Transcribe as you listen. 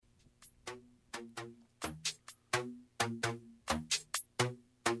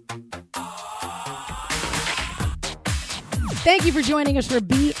Thank you for joining us for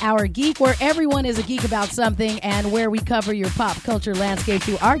Be Our Geek, where everyone is a geek about something and where we cover your pop culture landscape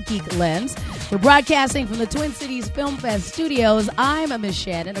through our geek lens. We're broadcasting from the Twin Cities Film Fest studios. I'm Miss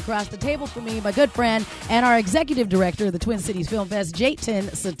Shannon. Across the table from me, my good friend and our executive director of the Twin Cities Film Fest, Jayton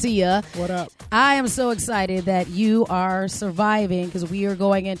Satya. What up? I am so excited that you are surviving because we are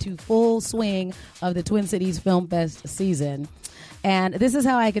going into full swing of the Twin Cities Film Fest season. And this is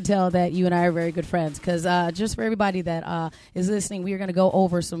how I can tell that you and I are very good friends, because just for everybody that is listening, we are going to go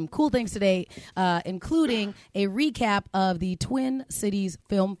over some cool things today, including a recap of the Twin Cities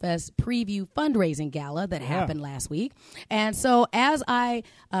Film Fest preview fundraising gala that happened last week. And so as I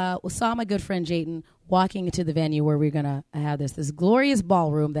saw my good friend Jayton walking into the venue where we're going to have this glorious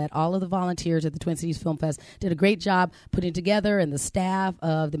ballroom that all of the volunteers at the Twin Cities Film Fest did a great job putting together, and the staff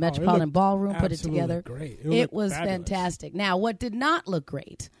of the Metropolitan Ballroom put it together. Great. It was fantastic. Now, what did not look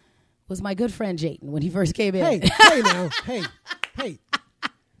great was my good friend Jayton when he first came in. Hey.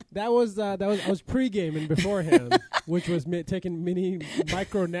 That was I was pre-gaming beforehand, which was taking mini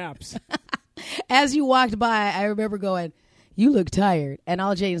micro naps. As you walked by, I remember going, "You look tired," and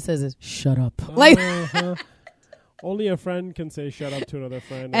all Jayton says is, "Shut up." Only a friend can say "shut up" to another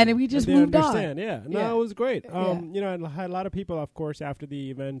friend, and we just they moved understand. on. Yeah, no, it was great. I had a lot of people, of course, after the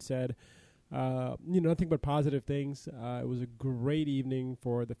event said, nothing but positive things. It was a great evening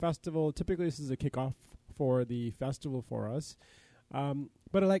for the festival. Typically, this is a kickoff for the festival for us.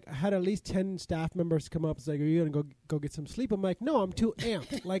 But I had at least 10 staff members come up. It's like, "Are you gonna go get some sleep?" I'm like, "No, I'm too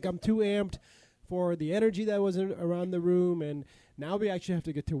amped. I'm too amped for the energy that was around the room, and now we actually have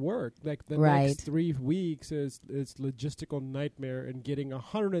to get to work. Like the next 3 weeks is logistical nightmare, and getting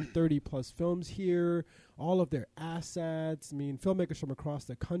 130 plus films here, all of their assets. I mean, filmmakers from across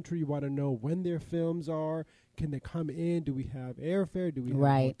the country want to know when their films are. Can they come in? Do we have airfare? Do we have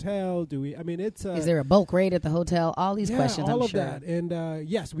a hotel? Is there a bulk rate at the hotel? All these questions, all I'm of sure. that. And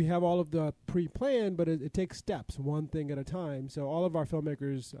yes, we have all of the pre-planned, but it takes steps, one thing at a time. So all of our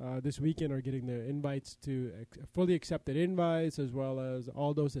filmmakers this weekend are getting their invites to fully accepted invites, as well as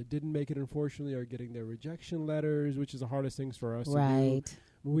all those that didn't make it, unfortunately, are getting their rejection letters, which is the hardest things for us to do.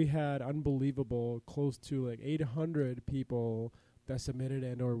 We had unbelievable, close to 800 people that submitted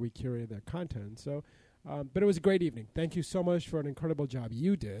and or we curated their content. So. But it was a great evening. Thank you so much for an incredible job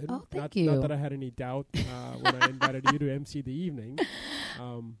you did. Oh, thank you. Not that I had any doubt when I invited you to MC the evening.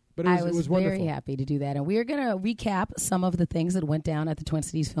 But I was very wonderful. happy to do that. And we're going to recap some of the things that went down at the Twin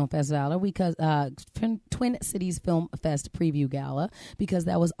Cities Film Fest Gala, because Twin Cities Film Fest Preview Gala, because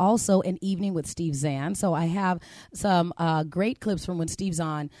that was also an evening with Steve Zahn. So I have some great clips from when Steve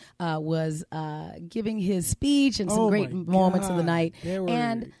Zahn was giving his speech and some great moments of the night.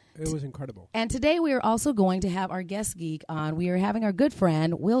 It was incredible. And today we are also going to have our guest geek on. We are having our good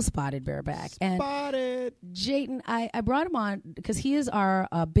friend, Will Spotted Bear, back. Spotted! And Jayton, I brought him on because he is our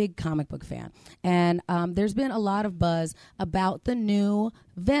big comic book fan. And there's been a lot of buzz about the new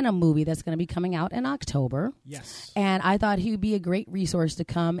Venom movie that's going to be coming out in October. Yes. And I thought he would be a great resource to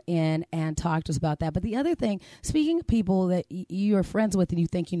come in and talk to us about that. But the other thing, speaking of people that you're friends with and you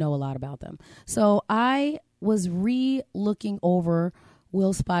think you know a lot about them. So I was re-looking over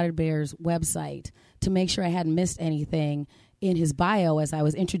Will Spotted Bear's website to make sure I hadn't missed anything in his bio as I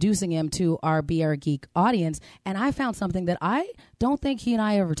was introducing him to our Be Our Geek audience, and I found something that I don't think he and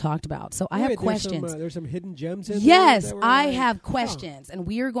I ever talked about. So I have questions. There's some hidden gems in there. Yes, I have questions, and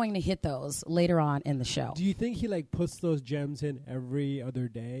we are going to hit those later on in the show. Do you think he puts those gems in every other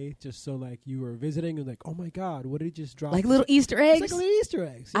day, just so you were visiting and oh my God, what did he just drop? Like little Easter eggs? It's like little Easter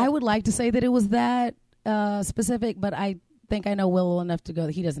eggs. Yeah. I would like to say that it was that specific, but I think I know Will enough to go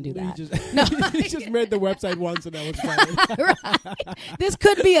that he doesn't do that. He just read the website once and that was fine. Right. This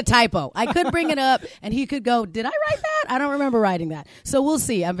could be a typo. I could bring it up and he could go, "Did I write that? I don't remember writing that." So we'll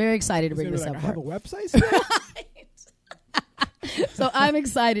see. I'm very excited to bring this up. I have a website still? So I'm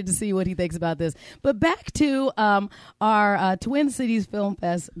excited to see what he thinks about this. But back to our Twin Cities Film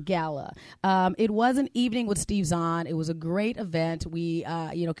Fest Gala. It was an evening with Steve Zahn. It was a great event. We,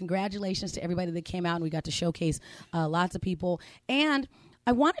 congratulations to everybody that came out, and we got to showcase lots of people. And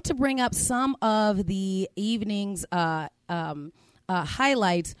I wanted to bring up some of the evening's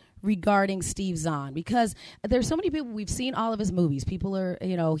highlights regarding Steve Zahn, because there's so many people, we've seen all of his movies. People are,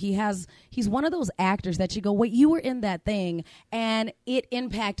 he's one of those actors that you go, wait, you were in that thing and it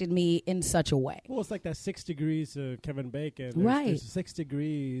impacted me in such a way. Well, it's like that 6 degrees of Kevin Bacon. There's 6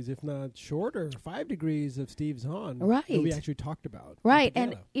 degrees, if not shorter, 5 degrees of Steve Zahn. Right. That we actually talked about. Right.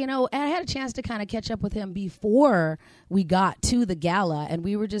 And, I had a chance to kind of catch up with him before we got to the gala, and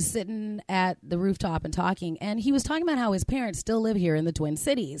we were just sitting at the rooftop and talking, and he was talking about how his parents still live here in the Twin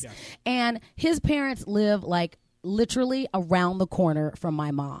Cities. Yeah. And his parents live literally around the corner from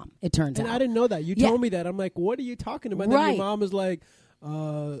my mom, it turns out. And I didn't know that. You told me that. I'm like, what are you talking about? And then your mom is like,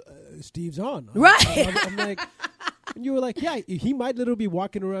 Steve Zahn. Right. I'm like, and you were like, yeah, he might literally be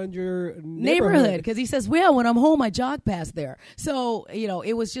walking around your neighborhood. Because he says, well, when I'm home, I jog past there. So,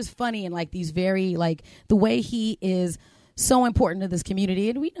 it was just funny. And like these very, like the way he is so important to this community.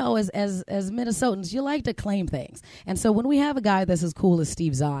 And we know as Minnesotans, you like to claim things. And so when we have a guy that's as cool as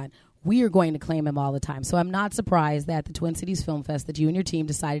Steve Zahn, we are going to claim him all the time. So I'm not surprised that the Twin Cities Film Fest, that you and your team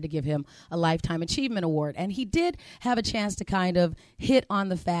decided to give him a Lifetime Achievement Award. And he did have a chance to kind of hit on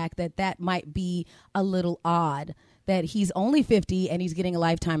the fact that might be a little odd, that he's only 50 and he's getting a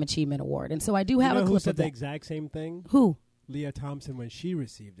Lifetime Achievement Award. And so I do have a clip who said of that. The exact same thing? Who? Leah Thompson when she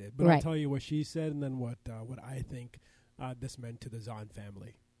received it. But Right. I'll tell you what she said and then what I think this meant to the Zahn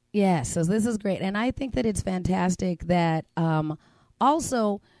family. Yeah, so this is great. And I think that it's fantastic that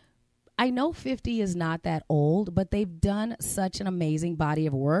also, I know 50 is not that old, but they've done such an amazing body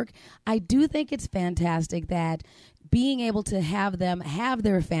of work. I do think it's fantastic that being able to have them have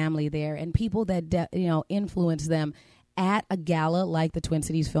their family there and people that influence them at a gala like the Twin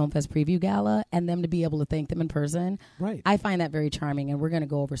Cities Film Fest Preview Gala, and them to be able to thank them in person. Right. I find that very charming, and we're going to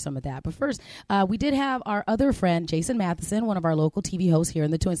go over some of that. But first, we did have our other friend, Jason Matheson, one of our local TV hosts here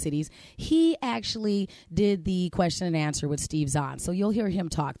in the Twin Cities. He actually did the question and answer with Steve Zahn, so you'll hear him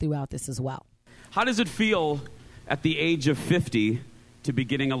talk throughout this as well. How does it feel at the age of 50 to be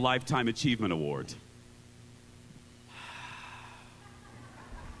getting a Lifetime Achievement Award?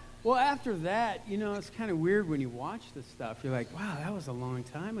 Well, after that, it's kind of weird when you watch the stuff. You're like, wow, that was a long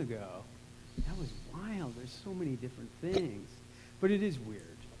time ago. That was wild. There's so many different things. But it is weird.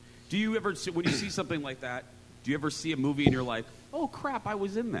 Do you ever, when you see something like that, do you ever see a movie and you're like, oh, crap, I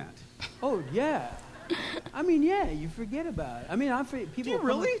was in that? Oh, yeah. I mean, yeah, you forget about it. I mean, people. Do you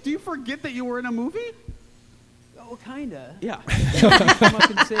really? Do you forget that you were in a movie? Oh, kind of. Yeah. People come up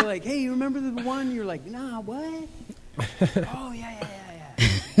and say, like, hey, you remember the one? You're like, nah, what? Oh, yeah.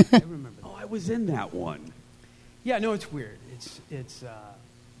 I remember that. Oh, I was in that one. Yeah, no, it's weird. It's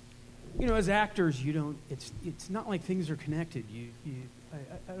as actors, you don't. It's not like things are connected.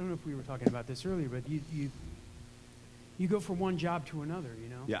 I don't know if we were talking about this earlier, but you go from one job to another.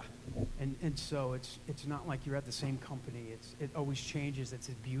 Yeah. And so it's not like you're at the same company. It always changes. That's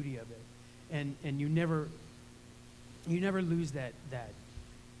the beauty of it, and you never lose that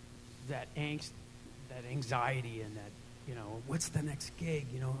angst, that anxiety, and that. What's the next gig?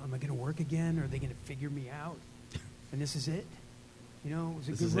 Am I going to work again? Or are they going to figure me out? And this is it? It was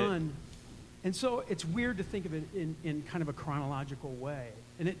a good run. And so it's weird to think of it in kind of a chronological way.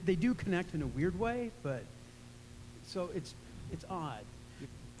 And they do connect in a weird way, but so it's odd.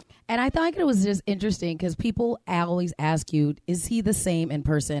 And I thought it was just interesting because people always ask you, is he the same in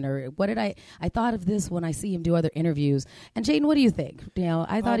person? Or what did I thought of this when I see him do other interviews. And Jaden, what do you think?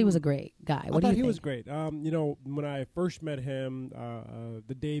 I thought he was a great guy. What do you think? He was great. When I first met him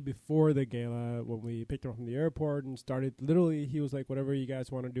the day before the gala, when we picked him up from the airport and started, literally, he was like, whatever you guys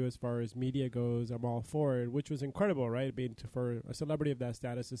want to do as far as media goes, I'm all for it, which was incredible, right? For a celebrity of that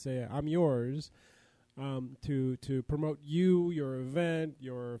status to say, I'm yours. To promote your event,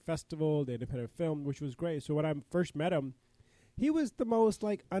 your festival, the independent film, which was great. So when I first met him, he was the most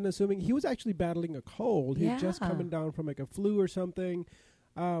unassuming. He was actually battling a cold. He was just coming down from a flu or something.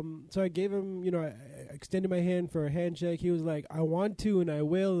 So I gave him, I extended my hand for a handshake. He was like, I want to and I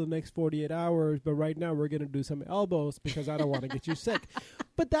will in the next 48 hours, but right now we're going to do some elbows because I don't want to get you sick.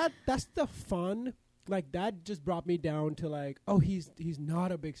 But that's the fun. That just brought me down to he's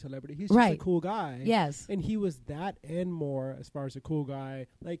not a big celebrity. He's just a cool guy. Yes. And he was that and more as far as a cool guy.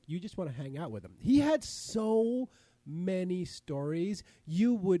 You just want to hang out with him. He had so many stories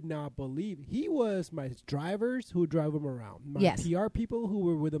you would not believe. He was my drivers who drove him around. My PR people who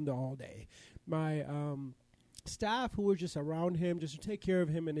were with him all day. My staff who were just around him just to take care of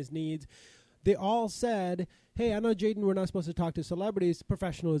him and his needs. They all said, hey, I know, Jaden, we're not supposed to talk to celebrities.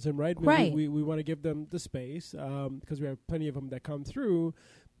 Professionalism, right? Right. We want to give them the space because we have plenty of them that come through.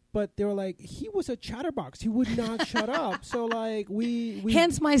 But they were like, he was a chatterbox. He would not shut up. So, we...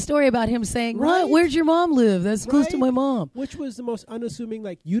 Hence my story about him saying, right? What? Where'd your mom live? That's close to my mom. Which was the most unassuming.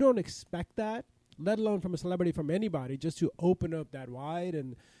 You don't expect that, let alone from a celebrity, from anybody, just to open up that wide.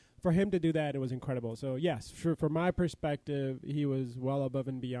 And for him to do that, it was incredible. So, yes, from my perspective, he was well above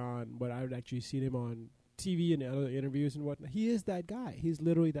and beyond what I would actually seen him on TV and other interviews and whatnot. He is that guy. He's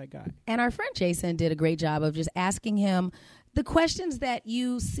literally that guy. And our friend Jason did a great job of just asking him the questions that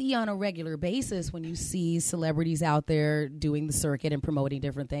you see on a regular basis when you see celebrities out there doing the circuit and promoting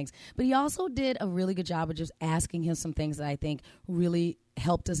different things. But he also did a really good job of just asking him some things that I think really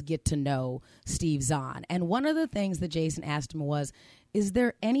helped us get to know Steve Zahn. And one of the things that Jason asked him was, is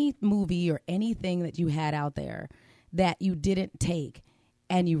there any movie or anything that you had out there that you didn't take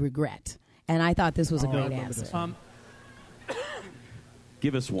and you regret? And I thought this was a great answer.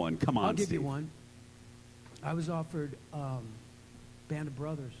 Give us one. Come on, I'll give Steve. you one. I was offered Band of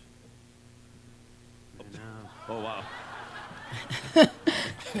Brothers. And, Oh, wow.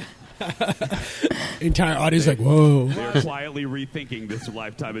 Entire audience like, whoa. They're quietly rethinking this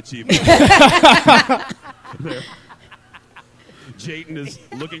lifetime achievement. Jayden is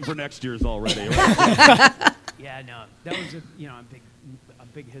looking for next year's already. Right? yeah, no, that was a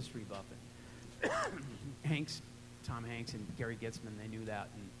big history buff. Tom Hanks and Gary Gitzman, they knew that,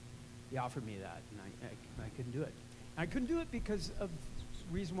 and he offered me that, and I couldn't do it. I couldn't do it because of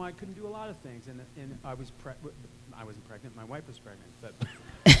the reason why I couldn't do a lot of things, and I wasn't pregnant. My wife was pregnant, but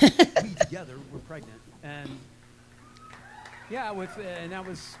we together were pregnant, and yeah, and that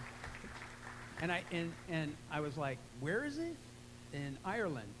was, and I was like, where is it? In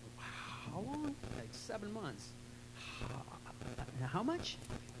Ireland. Wow, how long? Like 7 months. How much?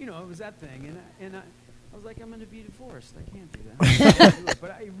 You know, it was that thing, and I was like, I'm going to be divorced. I can't do that. I can't do it.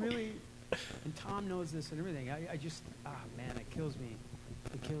 But I really, and Tom knows this and everything. I just, man, it kills me.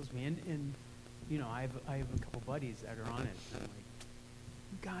 It kills me. And you know, I have a couple buddies that are on it. And I'm like,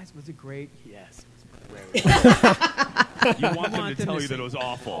 you guys, was it great? Yes, it was great. You want them to tell you that it was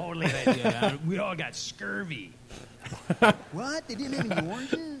awful. Totally, we all got scurvy. What? They didn't have any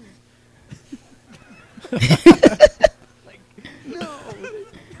oranges? Like, no.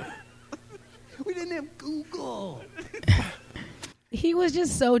 We didn't have Google. He was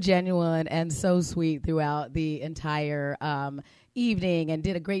just so genuine and so sweet throughout the entire evening, and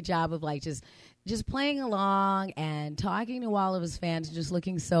did a great job of like just playing along and talking to all of his fans, just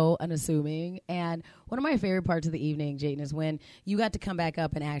looking so unassuming. And one of my favorite parts of the evening, Jayden, is when you got to come back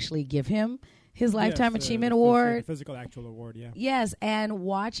up and actually give him his Lifetime Achievement Award. Physical actual award, yeah. Yes, and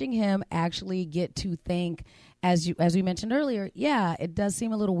watching him actually get to thank, as we mentioned earlier, yeah, it does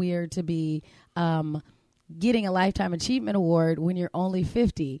seem a little weird to be getting a Lifetime Achievement Award when you're only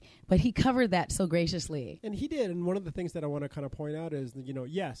 50, but he covered that so graciously. And he did, and one of the things that I want to kind of point out is, that, you know,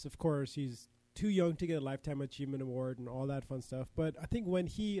 yes, of course, he's too young to get a Lifetime Achievement Award and all that fun stuff, but I think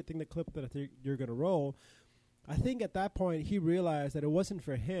the clip that I think you're going to roll, I think at that point he realized that it wasn't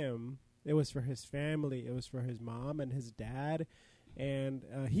for him, it was for his family, it was for his mom and his dad, and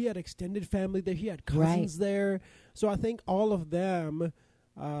he had extended family there, he had cousins there, so I think all of them,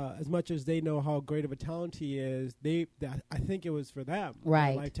 as much as they know how great of a talent he is, I think it was for them.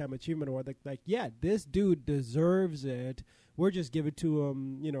 Right. The Lifetime Achievement Award. Like, yeah, this dude deserves it. We're just giving it to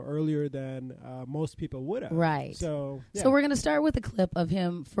him, you know, earlier than most people would have. Right. So, yeah. So we're going to start with a clip of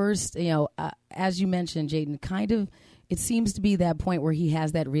him first. You know, as you mentioned, Jayden, kind of, it seems to be that point where he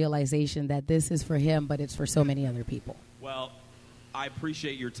has that realization that this is for him, but it's for so many other people. Well, I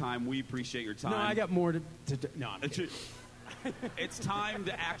appreciate your time. We appreciate your time. No, I got more to do. No, I'm kidding. It's time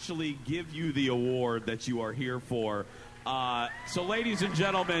to actually give you the award that you are here for. So, ladies and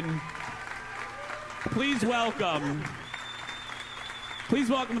gentlemen, please welcome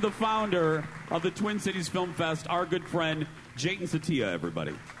the founder of the Twin Cities Film Fest, our good friend, Jayden Setia,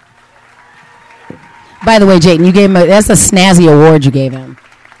 everybody. By the way, Jayden, you gave him that's a snazzy award you gave him.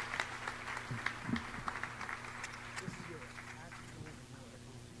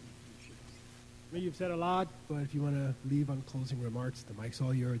 I mean, you've said a lot, but if you want to leave on closing remarks, the mic's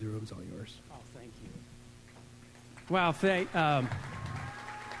all yours, the room's all yours. Oh, thank you. Wow,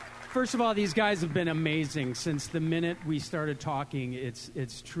 first of all, these guys have been amazing since the minute we started talking.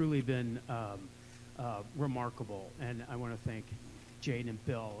 It's truly been remarkable, and I want to thank Jayden and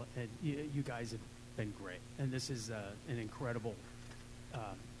Bill. And you guys have been great, and this is an incredible.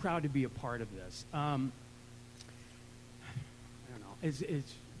 Proud to be a part of this. I don't know.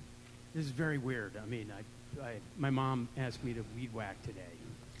 This is very weird. I mean, my mom asked me to weed whack today.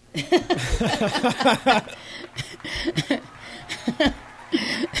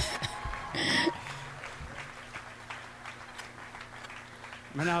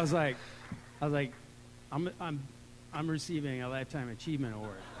 And I was like, I'm receiving a Lifetime Achievement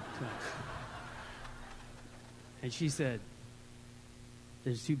Award tonight. And she said,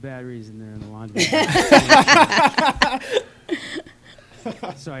 "There's 2 batteries in there in the laundry."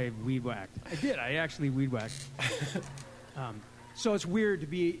 So I weed whacked. I did. I actually weed whacked. So it's weird to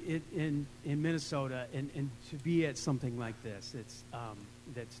be in Minnesota and to be at something like this. It's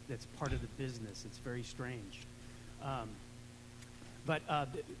that's part of the business. It's very strange. But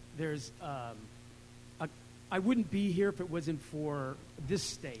there's I wouldn't be here if it wasn't for this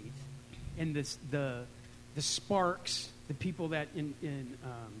state and the sparks, the people that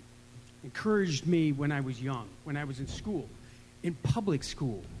encouraged me when I was young, when I was in school, in public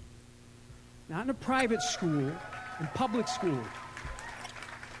school, not in a private school, in public school,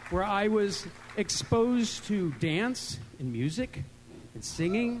 where I was exposed to dance and music and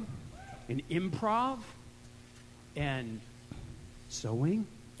singing and improv and sewing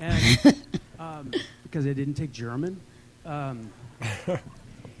and because I didn't take German. And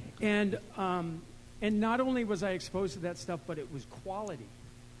not only was I exposed to that stuff, but it was quality.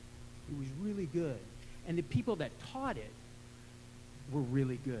 It was really good. And the people that taught it were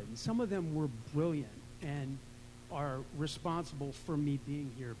really good. And some of them were brilliant and are responsible for me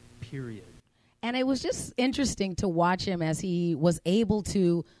being here, period. And it was just interesting to watch him as he was able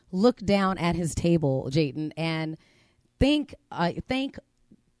to look down at his table, Jayden, and thank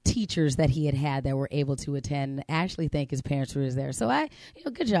teachers that he had that were able to attend. Actually, thank his parents who was there. So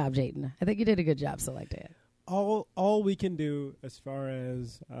good job, Jayden. I think you did a good job selecting it. All we can do as far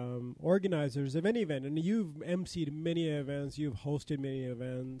as organizers of any event, and you've emceed many events, you've hosted many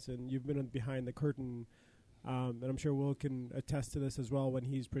events, and you've been behind the curtain. And I'm sure Will can attest to this as well when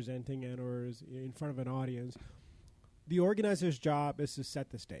he's presenting and or is in front of an audience. The organizer's job is to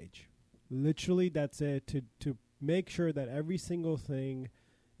set the stage. Literally, that's it, to make sure that every single thing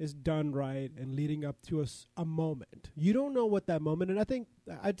is done right and leading up to a moment. You don't know what that moment, and I think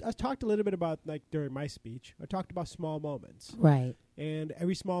I talked a little bit about, like during my speech, I talked about small moments. Right. And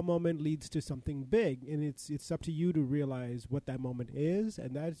every small moment leads to something big, and it's up to you to realize what that moment is,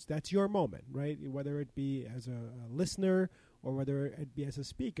 and that's your moment, right? Whether it be as a listener or whether it be as a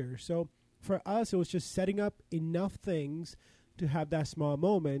speaker. So for us, it was just setting up enough things to have that small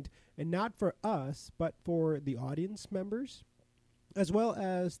moment, and not for us, but for the audience members, as well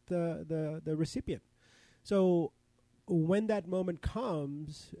as the recipient. So when that moment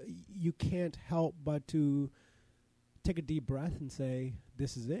comes, you can't help but to take a deep breath and say,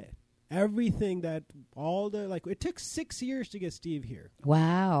 this is it. Everything that it took 6 years to get Steve here.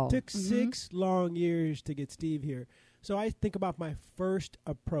 Wow. It took 6 long years to get Steve here. So I think about my first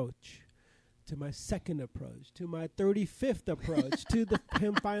approach, to my second approach, to my 35th approach, to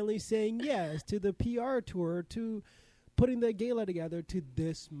him finally saying yes, to the PR tour, to putting the gala together, to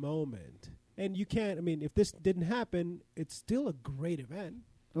this moment. And you can't, if this didn't happen, it's still a great event.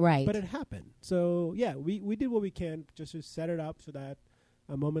 Right. But it happened. So, yeah, we did what we can just to set it up so that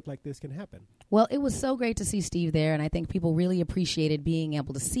a moment like this can happen. Well, it was so great to see Steve there, and I think people really appreciated being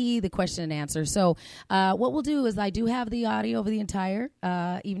able to see the question and answer. So what we'll do is I do have the audio of the entire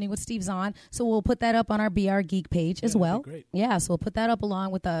evening with Steve Zahn, so we'll put that up on our Be Our Geek page as well. Great. Yeah, so we'll put that up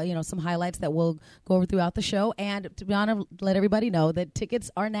along with some highlights that we'll go over throughout the show, and to be honest, let everybody know that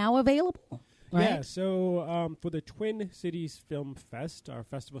tickets are now available. Right? Yeah, so for the Twin Cities Film Fest, our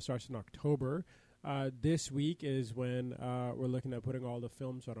festival starts in October. This week is when we're looking at putting all the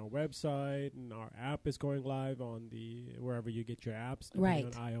films on our website, and our app is going live on wherever you get your apps, right,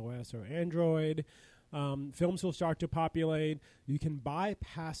 on iOS or Android. Films will start to populate. You can buy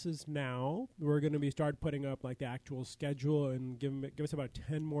passes now. We're going to start putting up like the actual schedule and give us about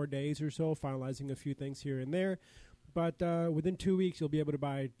 10 more days or so, finalizing a few things here and there. But within 2 weeks, you'll be able to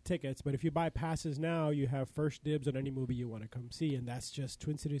buy tickets. But if you buy passes now, you have first dibs on any movie you want to come see. And that's just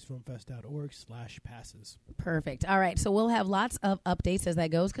TwinCitiesFilmFest.org/passes. Perfect. All right. So we'll have lots of updates as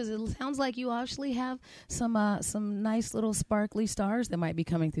that goes, because it sounds like you actually have some nice little sparkly stars that might be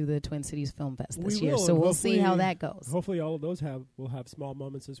coming through the Twin Cities Film Fest this year. So we'll see how that goes. Hopefully all of those will have small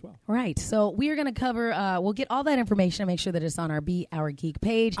moments as well. Right. So we are going to cover, we'll get all that information and make sure that it's on our Be Our Geek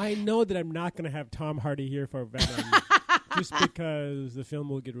page. I know that I'm not going to have Tom Hardy here for Venom. Just because the film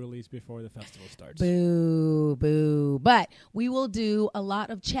will get released before the festival starts. Boo, boo. But we will do a lot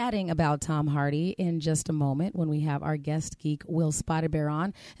of chatting about Tom Hardy in just a moment when we have our guest geek, Will Spotted Bear,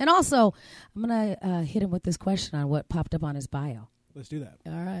 on. And also, I'm going to hit him with this question on what popped up on his bio. Let's do that.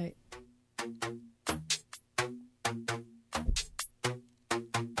 All right.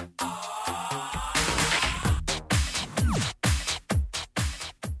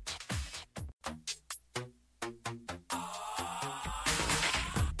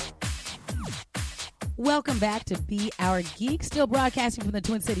 Welcome back to Be Our Geek, still broadcasting from the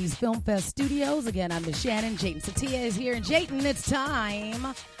Twin Cities Film Fest studios. Again, I'm Miss Shannon. Jayden Satia is here. And Jayden, it's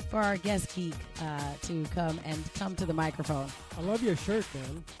time for our guest geek to come to the microphone. I love your shirt,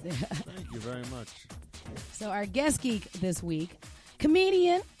 man. Thank you very much. So our guest geek this week,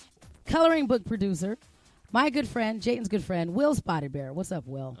 comedian, coloring book producer, my good friend, Jayden's good friend, Will Spotted Bear. What's up,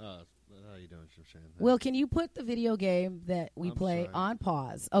 Will? How you doing, Shannon? Will, can you put the video game that we I'm play sorry. on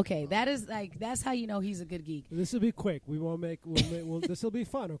pause? Okay, that's how you know he's a good geek. This will be quick. We won't make. This will be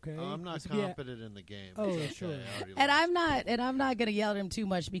fun. Okay. Oh, I'm not This will be competent in the game. Oh, It's sure. okay, I already And lost. I'm not gonna yell at him too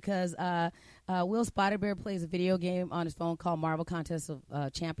much because Will Spotted Bear plays a video game on his phone called Marvel Contest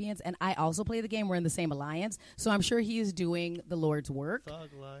of Champions, and I also play the game. We're in the same alliance, so I'm sure he is doing the Lord's work. Thug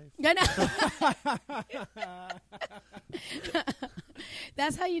life. I know.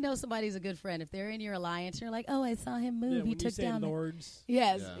 That's how you know somebody's a good friend. If they're in your alliance, you're like, oh, I saw him move. Yeah, he when took you say down. Lord's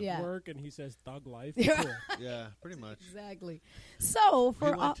Yes, Yeah. yeah, work, and he says thug life. Yeah. Cool. Yeah, pretty much. exactly. So We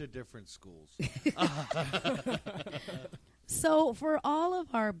for went to different schools. So, for all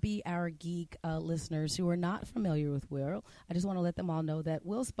of our Be Our Geek listeners who are not familiar with Will, I just want to let them all know that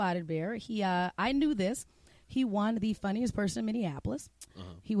Will Spotted Bear, I knew this. He won the Funniest Person in Minneapolis.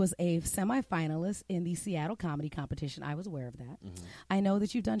 He was a semifinalist in the Seattle Comedy Competition. I was aware of that. I know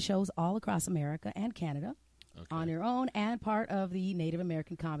that you've done shows all across America and Canada on your own and part of the Native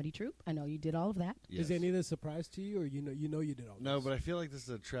American comedy troupe. I know you did all of that. Yes. Is any of this a surprise to you, or you know you did all No, this? but I feel like this is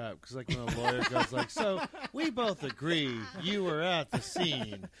a trap because, like, when a lawyer goes like, "So we both agree you were at the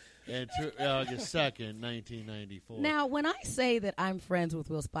scene in August 2nd, 1994." Now, when I say that I'm friends with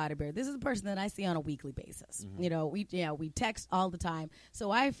Will Spotted Bear, this is a person that I see on a weekly basis. You know, we text all the time,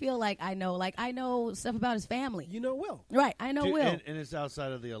 so I feel like I know stuff about his family. You know Will. Right, I know Dude, Will. and it's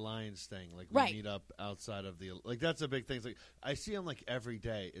outside of the alliance thing. Like, we Right. meet up outside of the that's a big thing. It's like I see him like every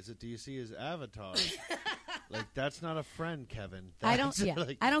day. Do you see his avatar? Like, that's not a friend, Kevin. I don't. That's, Yeah,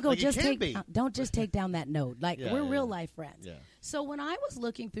 like- I don't go. like, it Just can take. be. Don't just take down that note. Like Yeah, we're yeah, real yeah. life friends. Yeah. So when I was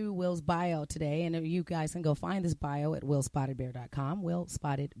looking through Will's bio today, and you guys can go find this bio at willspottedbear.com.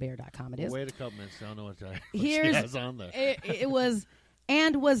 Willspottedbear.com. It is. Wait a couple minutes. I don't know what Here's- she has on there. It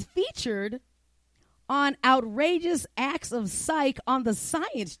was featured on Outrageous Acts of Psych on the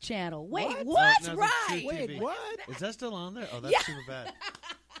Science Channel. Wait, What? what? No, no, Right. that's Wait, TV. what? Is that still on there? Oh, that's Yeah. super bad.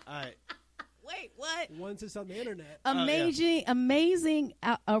 All right. Wait, what? Once it's on the internet. Amazing,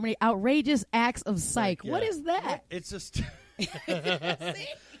 outrageous acts of psych. Yeah. What is that? It's just.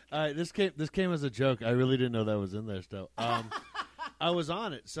 All right, this came as a joke. I really didn't know that was in there still. I was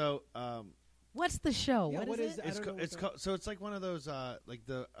on it, so What's the show? Yeah, what is it? I don't know what it's called. So it's like one of those like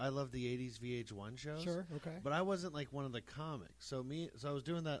the I love the '80s VH1 shows. Sure. Okay. But I wasn't like one of the comics. So I was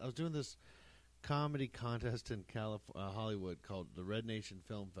doing that. I was doing this comedy contest in Hollywood called the Red Nation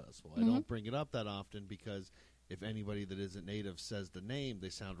Film Festival. I don't bring it up that often because if anybody that isn't native says the name, they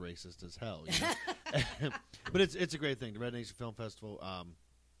sound racist as hell. You know? But it's a great thing. The Red Nation Film Festival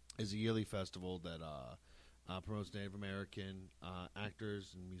is a yearly festival that promotes Native American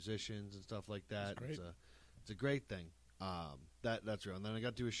actors and musicians and stuff like that. That's great. It's a great thing. That's real. And then I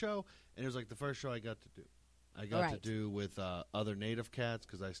got to do a show, and it was like the first show I got to do. I got to Right. do with other Native cats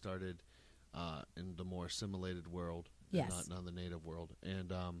because I started in the more assimilated world, Yes. not the Native world.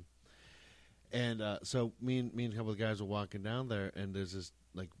 And so me and a couple of guys were walking down there, and there's this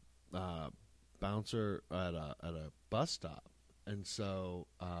like bouncer at a bus stop, and so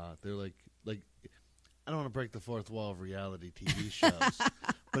they're like I don't want to break the fourth wall of reality TV shows,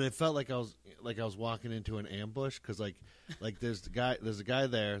 but it felt like I was walking into an ambush because like there's a guy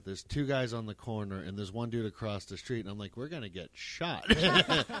there, there's two guys on the corner, and there's one dude across the street, and I'm like, we're gonna get shot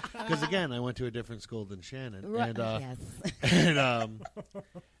because again I went to a different school than Shannon, Right. and Yes.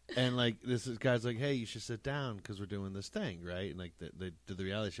 and like this guy's like, hey, you should sit down because we're doing this thing, right? And like they did the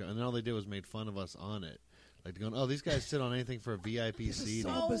reality show, and then all they did was made fun of us on it, like going, oh, these guys sit on anything for a VIP seat.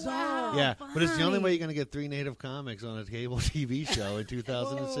 so bizarre. Yeah, but it's the only funny. way you're going to get 3 Native comics on a cable TV show in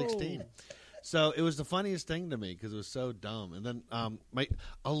 2016. So it was the funniest thing to me because it was so dumb. And then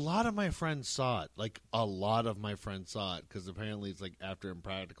a lot of my friends saw it. Like, a lot of my friends saw it because apparently it's like after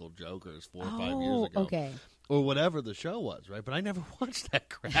Impractical Jokers 4 or 5 years ago. Okay. Or whatever the show was, right? But I never watched that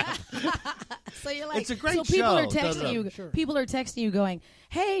crap. So you're like, It's a great so people are show. texting you. Sure. People are texting you, going,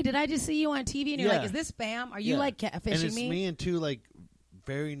 "Hey, did I just see you on TV?" And you're Yeah. like, "Is this spam? Are you Yeah. like catfishing And it's me?" me and 2 like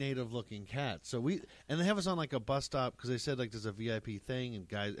very native looking cats. So and they have us on like a bus stop because they said like there's a VIP thing and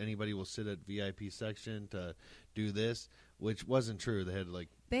guys, anybody will sit at VIP section to do this, which wasn't true. They had like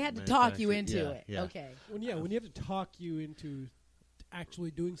They had to talk you manufacture- into yeah, it. yeah. Okay. When you have to talk you into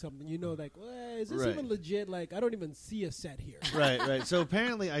actually doing something, like, well, is this Right. even legit? Like, I don't even see a set here. right. So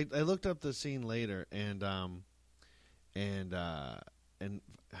apparently, I looked up the scene later, and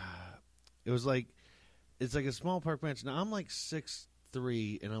it was like it's like a small park bench. Now I'm like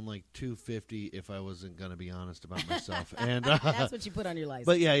 6'3", and I'm like 250 if I wasn't gonna be honest about myself. And That's what you put on your license.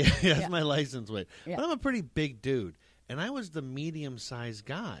 but yeah, that's Yeah. my license weight. Yeah. But I'm a pretty big dude, and I was the medium-sized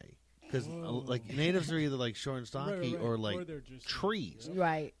guy. because like natives are either like short and stocky or like they're just trees,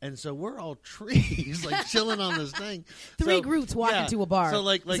 Right. and so we're all trees, like chilling on this thing. Three groups walking to a bar. So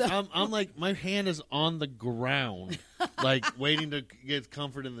I'm like my hand is on the ground, like waiting to get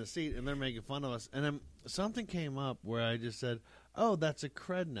comfort in the seat, and they're making fun of us. And then something came up where I just said, "Oh, that's a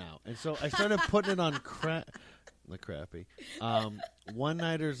cred now," and so I started putting it on the crappy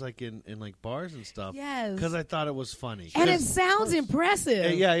one-nighters, like in like bars and stuff. Yes. Because I thought it was funny. And it sounds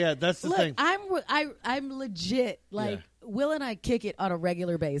impressive. Yeah, that's the Look, thing. I'm legit, like, Will and I kick it on a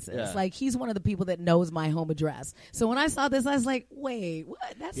regular basis. Yeah. Like, he's one of the people that knows my home address. So when I saw this, I was like, wait, what?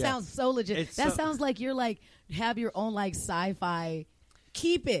 That sounds so legit. That sounds like you're like, have your own like sci-fi.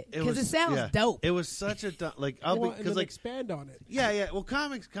 Keep it, because it sounds dope. It was such a like because like expand on it. Yeah. Well,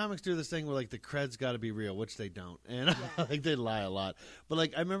 comics do this thing where like the creds got to be real, which they don't, and like they lie a lot. But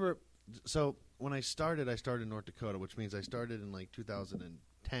like I remember, so when I started in North Dakota, which means I started in like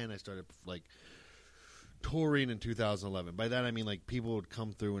 2010. I started like touring in 2011. By that I mean like people would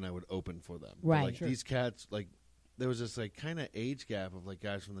come through and I would open for them. Right. But, like these cats, like there was this like kind of age gap of like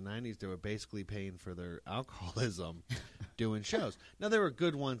guys from the 90s that were basically paying for their alcoholism doing shows. Now there were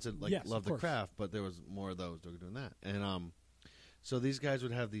good ones that like loved the craft, but there was more of those that were doing that. And so these guys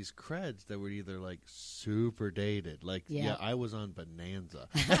would have these creds that were either like super dated, like I was on Bonanza,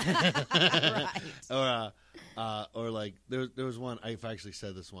 or like there was one. I've actually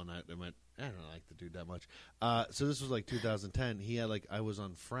said this one. I don't like the dude that much. So this was like 2010. He had like I was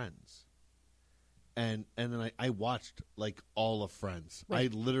on Friends. And then I watched like all of Friends.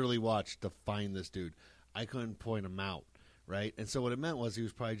 Right. I literally watched to find this dude. I couldn't point him out, right? And so what it meant was he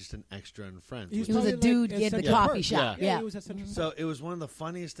was probably just an extra in Friends. He was a dude like getting the coffee shop. Yeah. He was at Central So it was one of the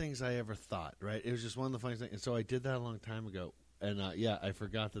funniest things I ever thought, right? It was just one of the funniest things. And so I did that a long time ago. And I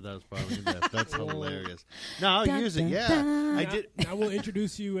forgot that was probably in that. That's hilarious. No, I'll use it. Yeah, I did. Now we'll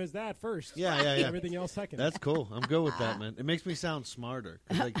introduce you as that first. Yeah. Everything else second. That's cool. I'm good with that, man. It makes me sound smarter.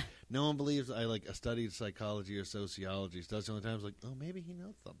 'Cause, like no one believes I studied psychology or sociology. So that's the only time I was like, oh, maybe he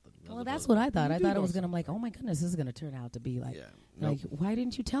knows something. Well, that's what I thought. I thought it was going to, I'm like, oh my goodness, this is going to turn out to be like, why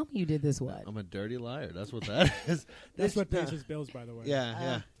didn't you tell me you did this one? I'm a dirty liar. That's what that is. That's what pays his bills, by the way.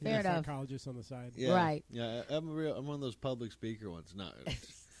 Yeah. Fair enough. Psychologist on the side. Yeah. Right. Yeah, I'm one of those public speaker ones. No,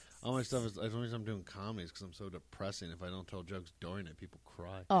 all my stuff is the only reason I'm doing comedies because I'm so depressing. If I don't tell jokes during it, people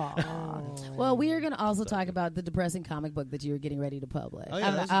cry. Well, we are going to also talk about the depressing comic book that you're getting ready to publish. Oh,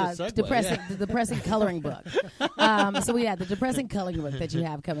 yeah, that's a good segue. The depressing coloring book. The depressing coloring book that you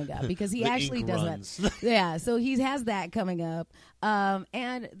have coming up, because he actually does that. Yeah, so he has that coming up.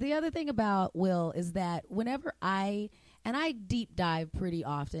 And the other thing about Will is that whenever I deep dive pretty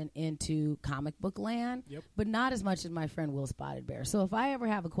often into comic book land, but not as much as my friend Will Spotted Bear. So if I ever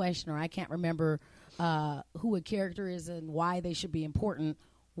have a question or I can't remember who a character is and why they should be important,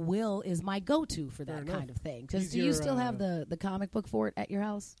 Will is my go-to for that kind of thing. Do you still have the comic book for it at your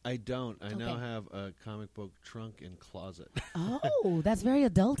house? I don't. I now have a comic book trunk and closet. Oh, that's very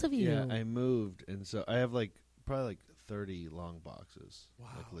adult of you. Yeah, I moved, and so I have probably 30 long boxes,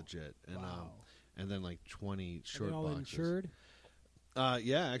 like legit, and and then like 20 short all boxes. Insured?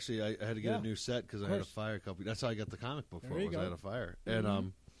 Yeah, actually, I had to get a new set because I had a fire a couple. That's how I got the comic book for. I had a fire,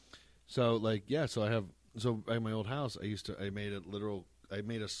 and so I have at my old house. I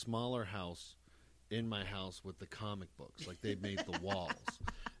made a smaller house in my house with the comic books. Like they made the walls,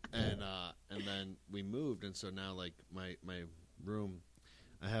 and then we moved, and so now like my room,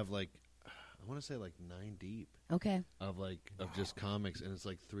 I have I want to say 9 deep. Okay. Of just comics, and it's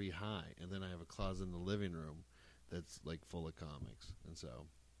 3 high, and then I have a closet in the living room that's full of comics, and so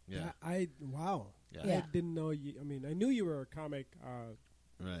I didn't know you. I mean, I knew you were a comic.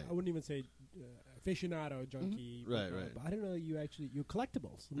 Right. I wouldn't even say aficionado, junkie. Right. But I didn't know you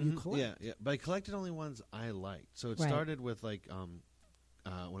collectibles. Mm-hmm. You collect. Yeah. But I collected only ones I liked. So it started with when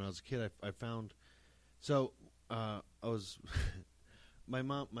I was a kid, I found. So I was. My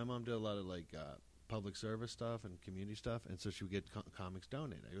mom did a lot of public service stuff and community stuff, and so she would get comics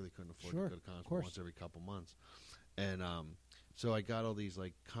donated. I really couldn't afford to go to comics once every couple months, and so I got all these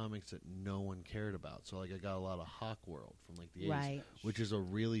comics that no one cared about. So I got a lot of Hawk World from the 80s, which is a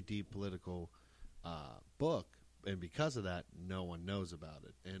really deep political book, and because of that, no one knows about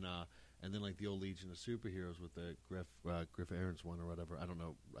it. And then the old Legion of Superheroes with the Griff Ahrens one or whatever. I don't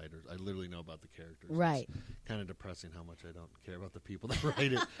know writers. I literally know about the characters. Right. It's kind of depressing how much I don't care about the people that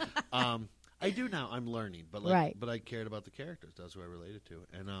write it. I do now. I'm learning, but but I cared about the characters. That's who I related to.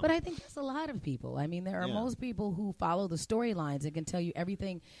 And but I think that's a lot of people. I mean, there are most people who follow the storylines and can tell you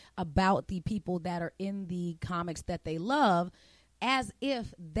everything about the people that are in the comics that they love. as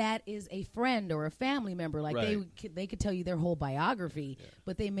if that is a friend or a family member. Like they could tell you their whole biography,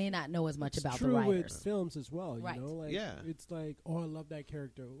 but they may not know as much about the writers. True with films as well, you know? Like, it's like, oh, I love that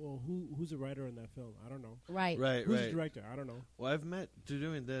character. Well, who's the writer in that film? I don't know. Right. Who's the director? I don't know. Well, I've met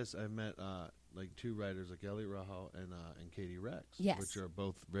like two writers, like Elliot Raho and Katie Rex, which are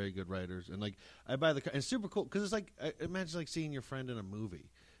both very good writers. And like I buy and it's super cool because it's like imagine like seeing your friend in a movie.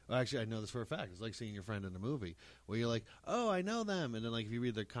 Well, actually, I know this for a fact. It's like seeing your friend in a movie where you're like, oh, I know them, and then like if you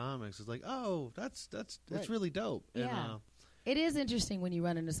read their comics, it's like, oh, that's really dope. Yeah, and, it is interesting when you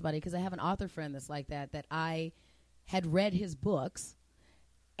run into somebody because I have an author friend that's like that I had read his books,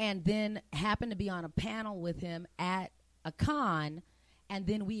 and then happened to be on a panel with him at a con, and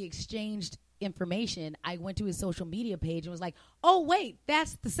then we exchanged information. I went to his social media page and was like, oh wait,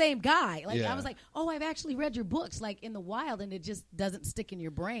 that's the same guy. Like I was like, oh, I've actually read your books like in the wild, and it just doesn't stick in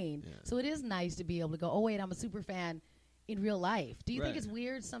your brain. So it is nice to be able to go, oh wait, I'm a super fan in real life. Do you think it's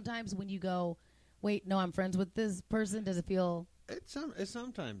weird sometimes when you go, wait, no, I'm friends with this person? Does it feel it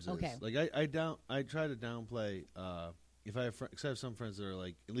sometimes okay. Is. Like I try to downplay if I have some friends that are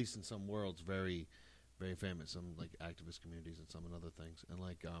like, at least in some worlds, very very famous, some like activist communities and some in other things, and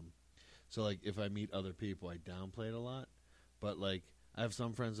like so, like, if I meet other people, I downplay it a lot. But, like, I have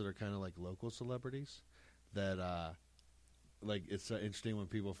some friends that are kind of like local celebrities that, like, it's interesting when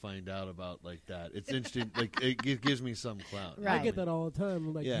people find out about, like, that. It's interesting. Like, it gives me some clout. Right. I get that all the time.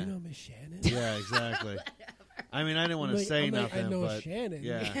 I'm like, you know Miss Shannon? Yeah, exactly. I mean, I didn't want to say nothing, I know but Shannon.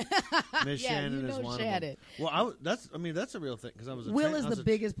 Yeah, Miss Shannon is one Shannon. of them. Well, that's a real thing because I was. Will is the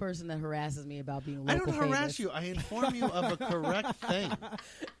biggest person that harasses me about being local. I don't harass famous. you. I inform you of a correct thing.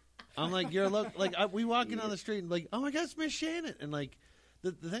 I'm like, you're we walking on the street and like, oh my God, it's Miss Shannon, and like,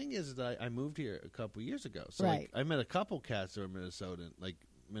 the thing is that I moved here a couple years ago, so like, I met a couple cats that were Minnesota,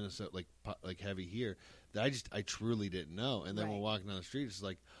 like heavy here that I truly didn't know, and then we're walking on the street, it's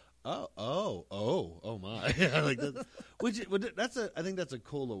like, oh my, like I think that's a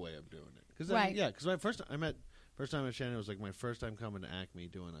cooler way of doing it, because because my first time I met Shannon was like my first time coming to Acme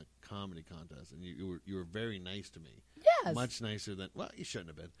doing a comedy contest, and you were very nice to me. Yes. Much nicer than, well, you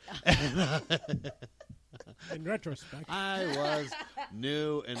shouldn't have been. In retrospect, I was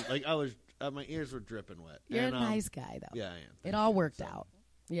new and like I was. My ears were dripping wet. You're a nice guy, though. Yeah, I am. It all worked out.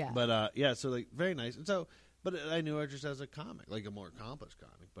 Yeah. But so like very nice, and so. But I knew her just as a comic, like a more accomplished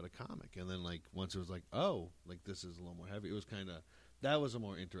comic, but a comic. And then like once it was like, oh, like this is a little more heavy. It was kind of that was a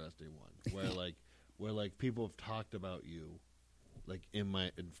more interesting one where like people have talked about you. Like in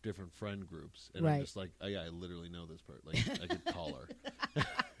different friend groups, and I'm just like, oh yeah, I literally know this person. Like I could call her.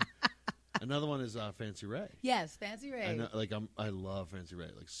 Another one is Fancy Ray. Yes, Fancy Ray. I love Fancy Ray.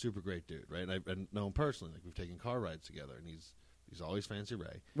 Like super great dude, right? And I know him personally. Like we've taken car rides together, and he's always Fancy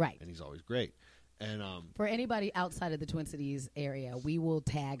Ray, right? And he's always great. And for anybody outside of the Twin Cities area, we will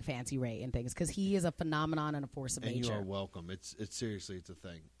tag Fancy Ray and things because he is a phenomenon and a force of nature. And you are welcome. It's seriously, it's a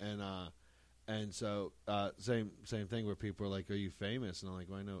thing. And so same thing where people are like, "Are you famous?" And I'm like,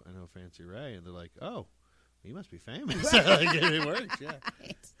 "Well, I know Fancy Ray," and they're like, "Oh, you must be famous." Like, it works, yeah.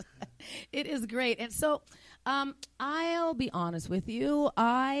 Right. It is great, and so I'll be honest with you.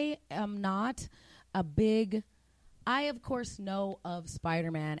 I am not a big. I, of course, know of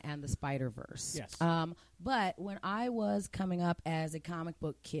Spider-Man and the Spider-Verse. Yes. But when I was coming up as a comic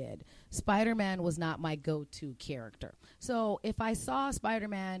book kid, Spider-Man was not my go-to character. So if I saw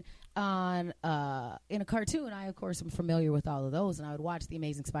Spider-Man in a cartoon, I, of course, am familiar with all of those, and I would watch The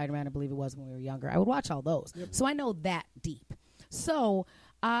Amazing Spider-Man, I believe it was when we were younger. I would watch all those. Yep. So I know that deep. So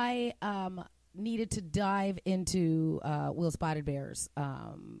I needed to dive into Will Spotted Bear's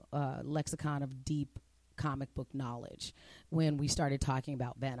lexicon of deep comic book knowledge when we started talking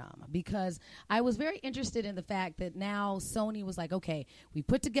about Venom, because I was very interested in the fact that now Sony was like, okay, we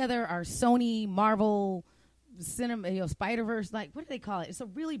put together our Sony Marvel cinema, Spider-Verse, like, what do they call it? It's a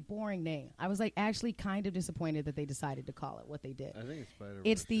really boring name. I was like actually kind of disappointed that they decided to call it what they did. I think it's Spider-Verse.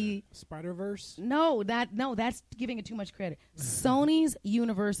 It's the Spider-Verse? No, that's giving it too much credit. Sony's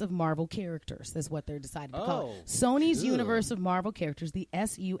universe of Marvel characters is what they're decided to call it. Sony's universe of Marvel characters, the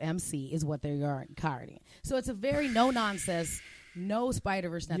SUMC, is what they are calling it. So it's a very no-nonsense, no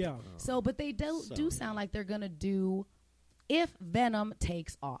Spider-Verse, nothing. Yeah. So, but they do sound like they're going to do, if Venom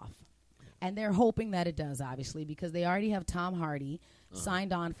takes off, and they're hoping that it does, obviously, because they already have Tom Hardy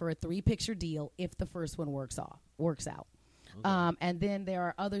signed on for a 3-picture deal if the first one works out. Okay. And then there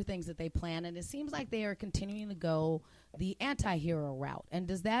are other things that they plan, and it seems like they are continuing to go the anti-hero route. And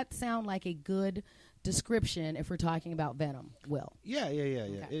does that sound like a good description if we're talking about Venom, Will? Yeah.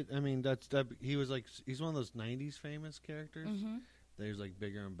 Okay. He was like, he's one of those 90s famous characters. Mm-hmm. Then he was like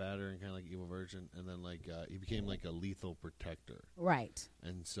bigger and badder and kind of like evil version, and then like he became like a lethal protector. Right.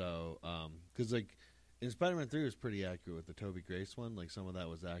 And so, because like in Spider-Man 3 was pretty accurate with the Tobey Grace one. Like some of that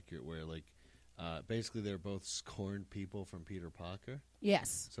was accurate, where like basically they're both scorned people from Peter Parker.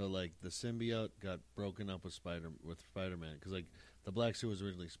 Yes. So like the symbiote got broken up with Spider-Man because like the black suit was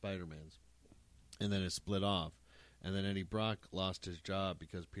originally Spider-Man's, and then it split off. And then Eddie Brock lost his job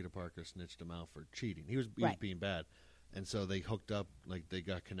because Peter Parker snitched him out for cheating. He was being bad. And so they hooked up, like they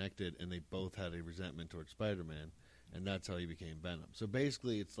got connected, and they both had a resentment towards Spider-Man, and that's how he became Venom. So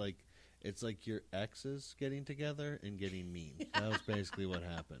basically, it's like your exes getting together and getting mean. That was basically what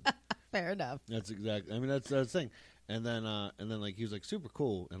happened. Fair enough. That's exactly. I mean, that's the thing. And then like he was like super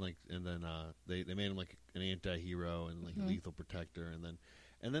cool, and then they made him like an anti-hero and like a lethal protector, and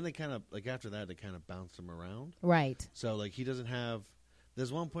then they kind of like after that they kind of bounced him around. Right. So like he doesn't have.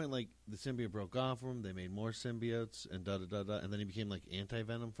 There's one point like the symbiote broke off of him. They made more symbiotes and and then he became like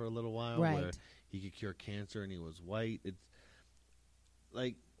anti-venom for a little while, right. where he could cure cancer and he was white. It's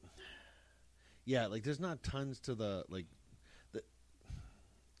like, yeah, like there's not tons to the like.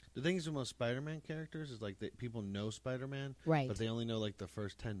 The thing is with most Spider-Man characters is like people know Spider-Man, right? But they only know like the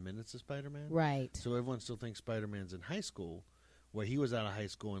first 10 minutes of Spider-Man, right? So everyone still thinks Spider-Man's in high school. Where he was out of high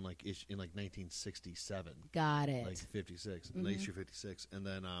school in like 1967. Got it. Like 56, issue 56, and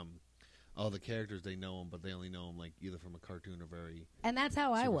then all the characters they know him, but they only know him like either from a cartoon or very. And that's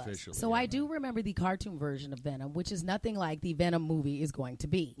how I was. So I do remember the cartoon version of Venom, which is nothing like the Venom movie is going to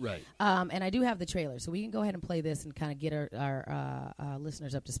be. Right. And I do have the trailer, so we can go ahead and play this and kind of get our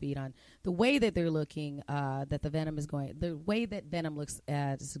listeners up to speed on the way that they're looking. That the way that Venom looks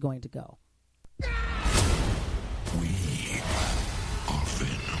is going to go.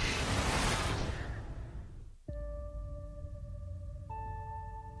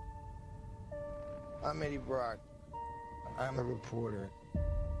 I'm Eddie Brock. I'm a reporter.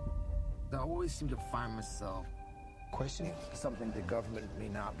 I always seem to find myself questioning something the government may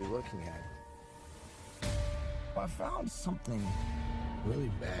not be looking at. I found something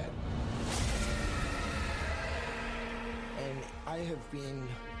really bad. And I have been...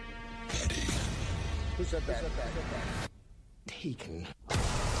 Eddie. Who said that? Taken.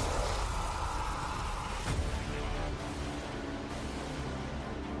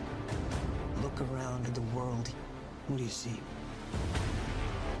 Look around at the world. What do you see?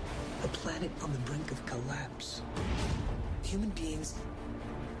 A planet on the brink of collapse. Human beings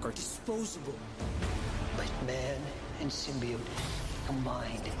are disposable. But man and symbiote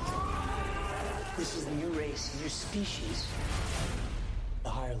combined. This is a new race, a new species. A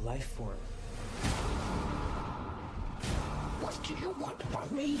higher life form. What do you want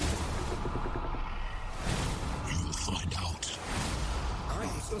from me? You'll find out.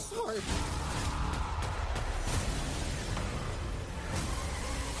 I'm so sorry.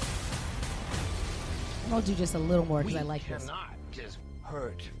 I'll do just a little more because I like this. We cannot just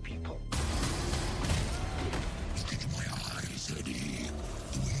hurt people. Look into my eyes, Eddie.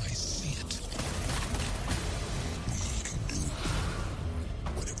 The way I see it. We can do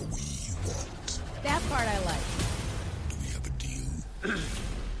whatever we want. That part I like. Do we have a deal?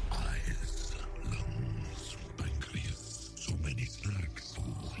 Eyes, lungs, pancreas. So many snacks, so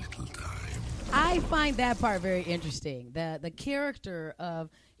little time. I find that part very interesting. The character of,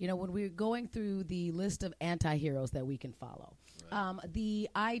 when we're going through the list of anti-heroes that we can follow, right. The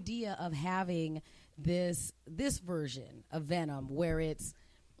idea of having this version of Venom where it's,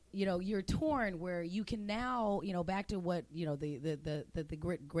 you're torn, where you can now, back to what, the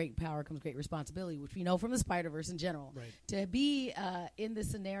great power comes great responsibility, which we know from the Spider-Verse in general, right. To be in this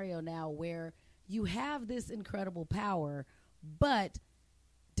scenario now where you have this incredible power, but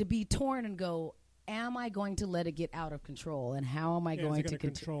to be torn and go, am I going to let it get out of control, and how am I going to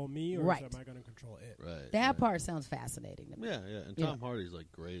control me, or right. am I going to control it? Right. That part sounds fascinating to me. Yeah, yeah. And Tom Hardy's like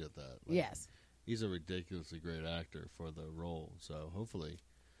great at that. Like, yes. He's a ridiculously great actor for the role. So hopefully.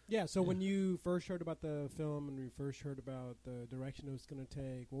 Yeah, so when you first heard about the film and we first heard about the direction it was going to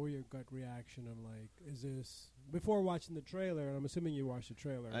take, what were your gut reaction of like, is this, before watching the trailer, and I'm assuming you watched the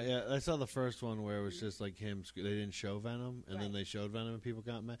trailer. Yeah, I saw the first one where it was just like him, they didn't show Venom, and then they showed Venom and people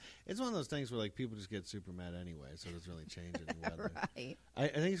got mad. It's one of those things where like people just get super mad anyway, so it doesn't really change any whether. Right. I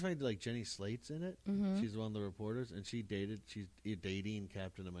think it's funny, like Jenny Slate's in it. Mm-hmm. She's one of the reporters, and she's dating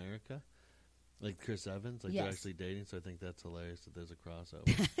Captain America. Like Chris Evans, like they're actually dating, so I think that's hilarious that there's a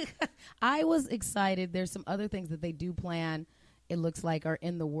crossover. I was excited. There's some other things that they do plan, it looks like, are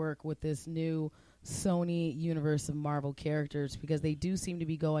in the work with this new Sony universe of Marvel characters, because they do seem to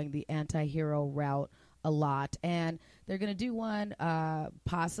be going the anti-hero route a lot. And they're going to do one,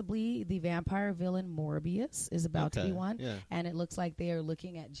 possibly the vampire villain Morbius is about to be one. Yeah. And it looks like they are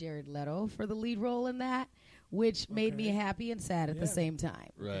looking at Jared Leto for the lead role in that, which made me happy and sad at the same time.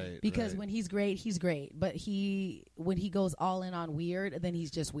 Right. Because when he's great, he's great. But when he goes all in on weird, then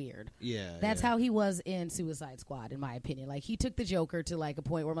he's just weird. Yeah. That's how he was in Suicide Squad, in my opinion. Like, he took the Joker to, like, a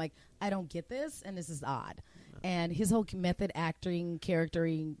point where I'm like, I don't get this, and this is odd. And his whole method acting,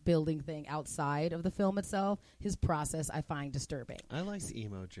 charactering, building thing outside of the film itself, his process, I find disturbing. I like the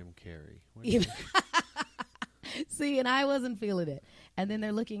emo Jim Carrey. What do you think? See, and I wasn't feeling it. And then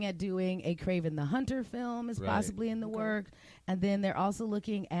they're looking at doing a Kraven the Hunter film is possibly in the work. And then they're also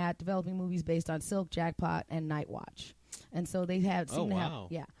looking at developing movies based on Silk, Jackpot, and Night Watch. And so they have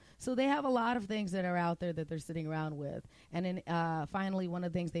So they have a lot of things that are out there that they're sitting around with. And then finally, one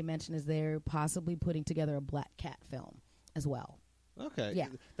of the things they mentioned is they're possibly putting together a Black Cat film as well. Okay. Yeah.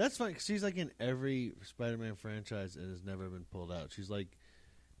 That's fine. 'Cause she's like in every Spider-Man franchise and has never been pulled out. She's like,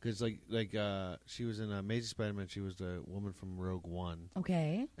 because she was in Amazing Spider-Man. She was the woman from Rogue One.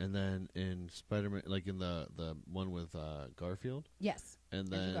 Okay. And then in Spider-Man, like in the one with Garfield. Yes. And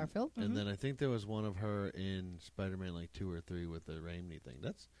then Andrew Garfield. And then I think there was one of her in Spider-Man like 2 or 3 with the Raimi thing.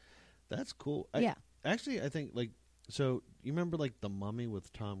 That's cool. Yeah. Actually, I think like, so you remember like The Mummy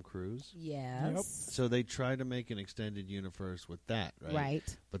with Tom Cruise? Yes. Yep. So they tried to make an extended universe with that, right?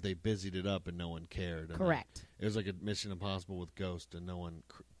 Right. But they busied it up and no one cared. And Correct. It was like a Mission Impossible with Ghost and no one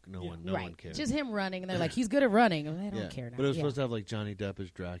right. cared. Just him running, and they're like, he's good at running. I don't care now. But it was supposed to have like Johnny Depp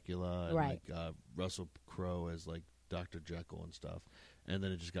as Dracula and Right. like Russell Crowe as like Dr. Jekyll and stuff. And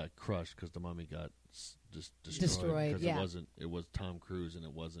then it just got crushed because The Mummy got just destroyed because it was Tom Cruise and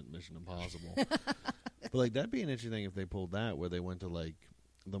it wasn't Mission Impossible. But like that'd be an interesting thing if they pulled that where they went to like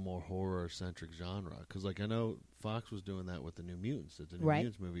the more horror centric genre, because like I know Fox was doing that with the New Mutants. That the New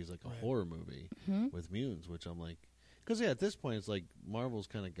Mutants movie is like a horror movie with mutants, which I'm like, because at this point it's like Marvel's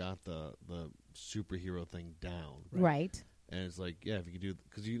kind of got the superhero thing down, right? And it's like, yeah, if you could do,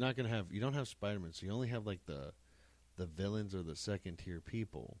 because you don't have Spider-Man, so you only have like the villains or the second tier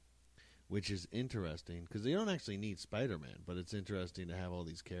people, which is interesting because they don't actually need Spider-Man, but it's interesting to have all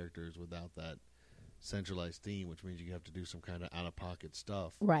these characters without that centralized theme, which means you have to do some kind of out-of-pocket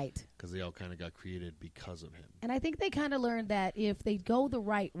stuff, right? Because they all kind of got created because of him. And I think they kind of learned that if they go the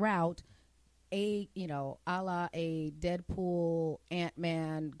right route, a la a Deadpool,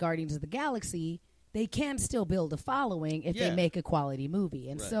 Ant-Man, Guardians of the Galaxy, they can still build a following if they make a quality movie.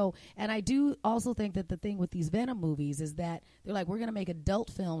 And so, and I do also think that the thing with these Venom movies is that they're like, we're going to make adult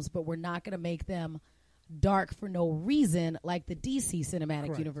films, but we're not going to make them dark for no reason like the DC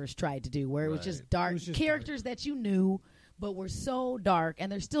cinematic universe tried to do, where it was just dark characters that you knew but were so dark,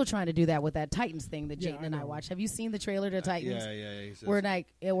 and they're still trying to do that with that Titans thing that Jayden and I watched. Have you seen the trailer to Titans? Yeah.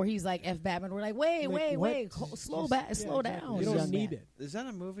 Where he's like F Batman. We're like, wait, slow down. You don't need it. Is that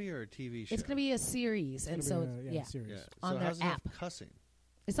a movie or a TV show? It's going to be a series, and so series. on so their how's app. Cussing.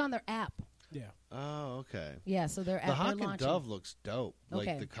 It's on their app. Yeah. Oh, okay. Yeah, so they're the Hawk launching. and Dove looks dope. Like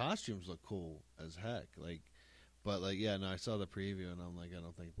Okay. the costumes look cool as heck. Like, but like I saw the preview and I'm like, I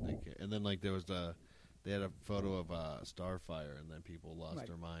don't think they care. And then like there was they had a photo of Starfire, and then people lost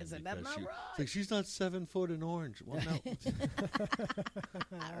their minds Is that because not right? it's like she's not 7 foot in orange. Well, no,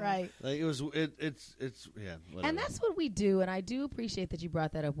 Right. like it's whatever. And that's what we do, and I do appreciate that you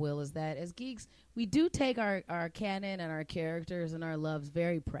brought that up, Will, is that as geeks, we do take our canon and our characters and our loves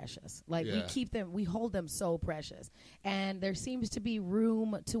very precious. Like, we hold them so precious. And there seems to be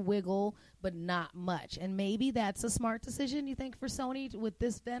room to wiggle, but not much. And maybe that's a smart decision, you think, for Sony with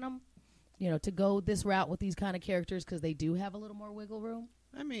this Venom? To go this route with these kind of characters because they do have a little more wiggle room.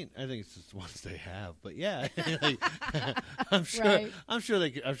 I mean, I think it's just ones they have, but yeah, like, I'm sure. Right. I'm sure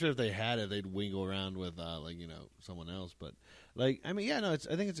if they had it, they'd wiggle around with someone else. But like, I mean, I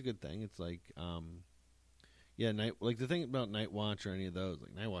think it's a good thing. It's like, the thing about Night Watch or any of those,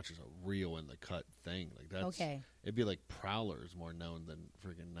 like Night Watch is a real in the cut thing. Like that's okay. It'd be like Prowler's more known than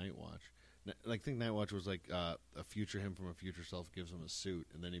freaking Night Watch. Like, I think Night Watch was like a future him from a future self gives him a suit,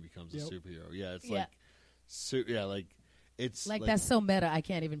 and then he becomes a superhero. Yeah, it's like, like it's like that's so meta. I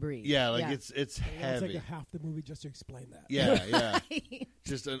can't even breathe. Yeah, like it's heavy. It's like half the movie just to explain that. Yeah.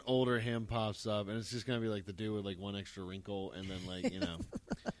 Just an older him pops up, and it's just gonna be like the dude with like one extra wrinkle, and then like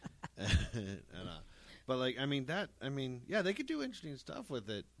but like they could do interesting stuff with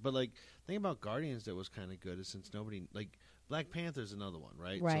it. But like, the thing about Guardians that was kind of good is since nobody like. Black Panther's another one,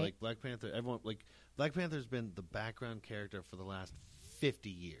 right? So like Black Panther's been the background character for the last 50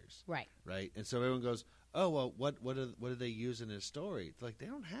 years. Right. Right? And so everyone goes, "Oh, well, what did they use in his story?" It's like they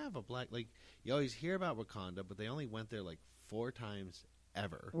don't have a black, like, you always hear about Wakanda, but they only went there like 4 times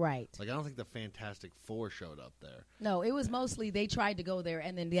ever. Right. Like, I don't think the Fantastic Four showed up there. No, it was mostly they tried to go there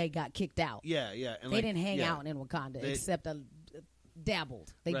and then they got kicked out. Yeah, yeah. And They like, didn't hang yeah, out in Wakanda They- except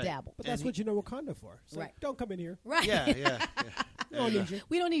dabbled. They Right. dabbled. But that's And what you know Wakanda for. It's like, Right. don't come in here. Right. Yeah, yeah. yeah. We don't need you.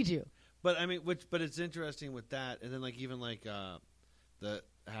 We don't need you. But I mean, but it's interesting with that, and then like even like the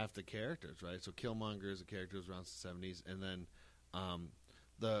half the characters, right? So Killmonger is a character who was around the 70s, and then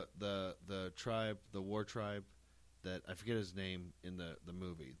the tribe, the war tribe, that I forget his name in the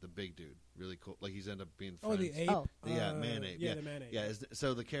movie, the big dude, really cool. Like he's ended up being friends. Oh, the ape. Oh. Yeah, Man Ape. Yeah, the Man Ape. Yeah,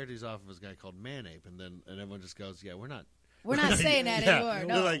 so the character he's off of is a guy called Man Ape, and everyone just goes, "Yeah, we're not." We're not saying that Yeah,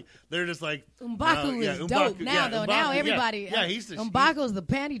 anymore. No. they're just like M'Baku no, yeah, is dope M'Baku, now, yeah, though. M'Baku, Now yeah. everybody. Yeah, he's the M'Baku's the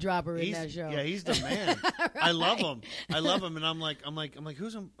panty dropper in he's, that show. Yeah, he's the man. I love him. I love him, and I'm like,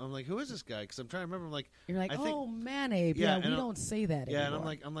 who is this guy? Because I'm trying to remember. I'm like, You're like, I think, oh, man, Ape. Yeah, Yeah, and we I'm- don't say that yeah, and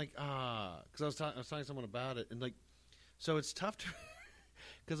anymore. I'm like, because I was talking to someone about it, and like, so it's tough to,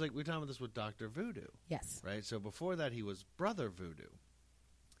 because like we're talking about this with Dr. Voodoo, Yes. right? So before that, he was Brother Voodoo,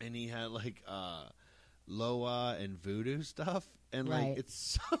 and he had like Loa and Voodoo stuff, and Right. like it's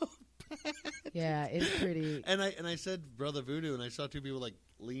so bad. Yeah, it's pretty. And I said Brother Voodoo, and I saw two people like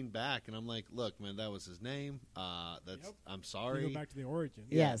lean back, and I'm like, look, man, that was his name. That's Yep. I'm You sorry. go back to the origin.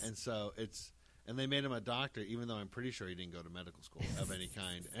 Yeah, Yes. and so and they made him a doctor, even though I'm pretty sure he didn't go to medical school of any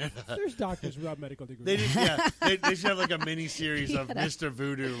kind. And, There's doctors without medical degrees. they did, yeah. They should have like a mini series of Mr.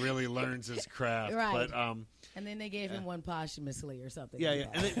 Voodoo really learns his craft. Right. But And then they gave him one posthumously or something. yeah, like yeah.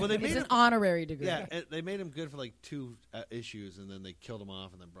 that. And they It's made an him honorary degree. yeah, and they made him good for like 2 issues, and then they killed him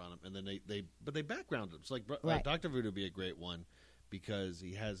off, and then brought him, and then they backgrounded him. So like Right. Dr. Voodoo would be a great one because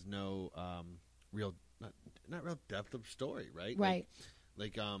he has no real not real depth of story, right? Right.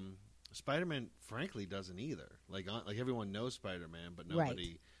 Like Spider-Man, frankly, doesn't either. Like everyone knows Spider-Man, but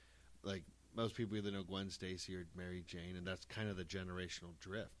nobody, like most people either know Gwen Stacy or Mary Jane, and that's kind of the generational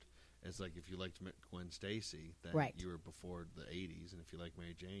drift. It's like if you liked Gwen Stacy, then Right. you were before the 80s, and if you like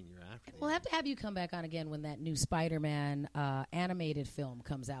Mary Jane, you're after the We'll 80s. have to have you come back on again when that new Spider-Man animated film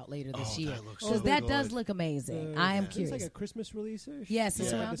comes out later this Oh, year. that looks so Because that good. does look amazing. I am It's curious. like a Christmas release. Yes,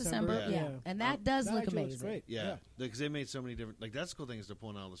 it's Yeah. around December. Yeah. Yeah. And that does That look actually looks amazing. great. Yeah, because they made so many different. Like that's the cool thing is they're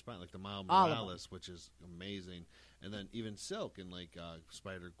pulling out all the Spider, like the Miles All of them. Morales, which is amazing, and then even Silk and like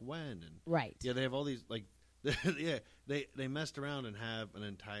Spider Gwen and Right. yeah, they have all these like yeah they messed around and have an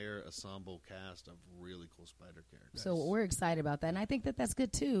entire ensemble cast of really cool Spider characters. So we're excited about that. And I think that that's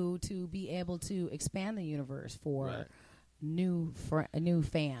good, too, to be able to expand the universe for Right. new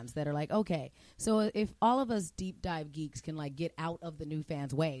fans that are like, okay, so if all of us deep dive geeks can like get out of the new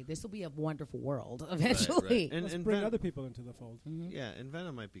fans' way, this will be a wonderful world eventually. And, Let's and bring Ven- other people into the fold. yeah, and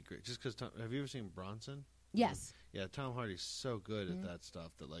Venom might be great just because. Have you ever seen Bronson? Yes. Yeah, Tom Hardy's so good at that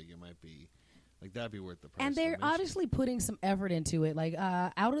stuff that like it might be like that'd be worth the price. And of they're admission. obviously putting some effort into it. Like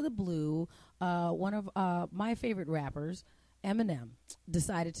out of the blue, one of my favorite rappers, Eminem,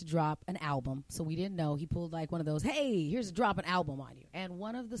 decided to drop an album. So we didn't know. He pulled like one of those, hey, here's a drop an album on you. And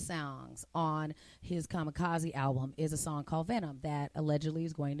one of the songs on his Kamikaze album is a song called Venom that allegedly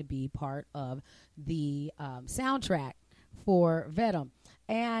is going to be part of the soundtrack for Venom.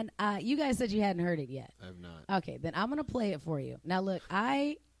 And you guys said you hadn't heard it yet. I've not. Okay, then I'm going to play it for you. Now, look,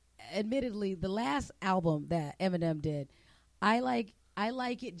 admittedly, the last album that Eminem did, I like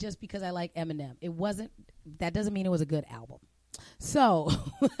it just because I like Eminem. That doesn't mean it was a good album. So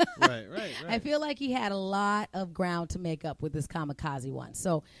right. I feel like he had a lot of ground to make up with this Kamikaze one.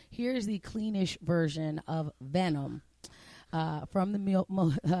 So here's the cleanish version of Venom from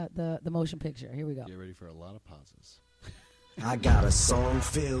the motion picture. Here we go. Get ready for a lot of pauses. I got a song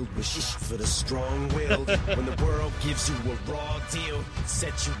filled with shit for the strong-willed. When the world gives you a raw deal,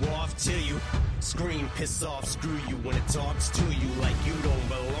 set you off till you scream, piss off, screw you. When it talks to you like you don't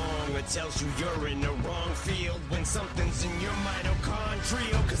belong, it tells you you're in the wrong field. When something's in your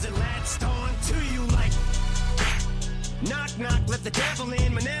mitochondrial, cause it latched on to you like knock, knock, let the devil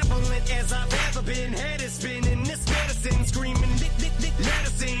in. Malevolent as I've ever been. Head is spinning, this medicine screaming, dick, dick, dick,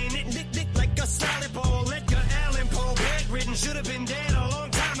 medicine. It dick, dick, like a solid ball. Edgar Allan Poe, bedridden, should have been dead a long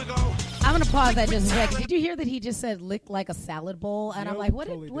time ago. I'm going to pause that just a second. Did you hear that he just said lick like a salad bowl? And I'm Nope, like, what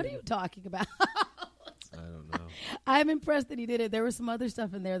totally are didn't. you talking about? I don't know. I'm impressed that he did it. There was some other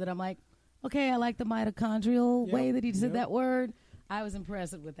stuff in there that I'm like, okay, I like the mitochondrial Yep, way that he said yep. that word. I was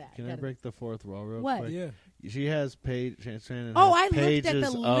impressed with that. Can I break the fourth wall real What? quick? Yeah. She has Shannon Oh, has I looked at the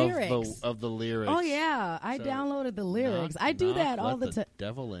pages lyrics. of the lyrics. Oh, yeah. I So, downloaded the lyrics. Knock, I do knock, that all let the time.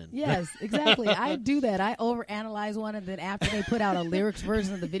 devil in. Yes, exactly. I do that. I overanalyze one, and then after they put out a lyrics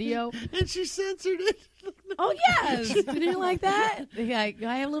version of the video, And she censored it. Oh, yes. You didn't like that? Yeah,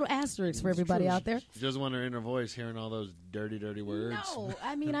 I have a little asterisk for everybody out there. She doesn't want her inner voice hearing all those dirty, dirty words. No,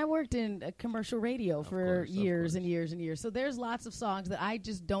 I mean, I worked in commercial radio for years and years and years. So there's lots of songs that I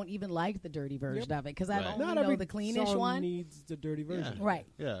just don't even like the dirty version of it because I only know the cleanish song one. needs the dirty version. Yeah. Right.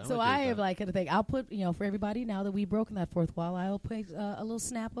 Yeah. So I have like a thing. I'll put, for everybody now that we've broken that fourth wall, I'll put a little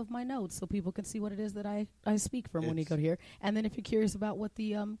snap of my notes so people can see what it is that I speak from when you go here. And then if you're curious about what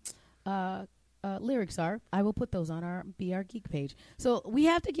the lyrics are, I will put those on our BR Geek page. So we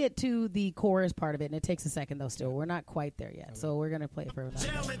have to get to the chorus part of it, and it takes a second though. Still, we're not quite there yet. So we're gonna play it for everybody.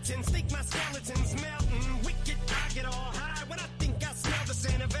 Gelatins, think my skeletons melting. Wicked, I get all high when I think I smell the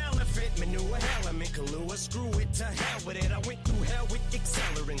scent of elephant manure. Hell, I'm in Kahlua. Screw it to hell with it. I went through hell with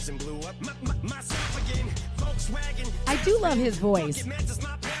accelerants and blew up myself again. Volkswagen. I do love his voice.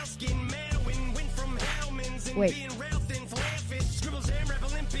 Wait.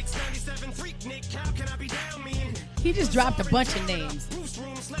 He just dropped a bunch of names.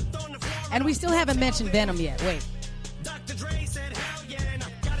 And we still haven't mentioned Venom yet. Wait. Dr. Dre said, hell yeah, and I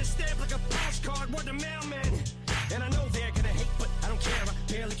got a stamp like a postcard, word the mailman. And I know they're gonna hate, but I don't care.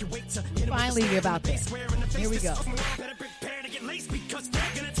 I barely can wait to finally you're about there. Here we go. Better prepare to get laced because they're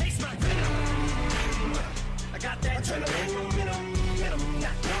gonna taste my venom. I got that adrenaline momentum,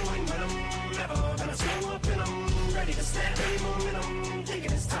 not going with them. Never gonna slow up in them. Ready to snap any momentum.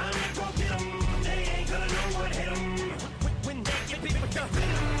 Thinking it's time to go get them. They ain't gonna know what hit them. When they get beat with the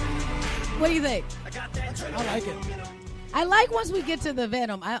venom. What do you think? I like it. I like once we get to the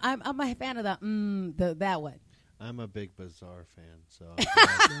Venom. I'm a fan of that one. I'm a big Bizarre fan, so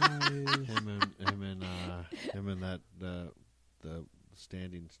him and that the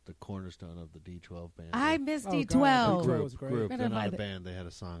cornerstone of the D12 band. I miss D12. Group. They're not a band. They had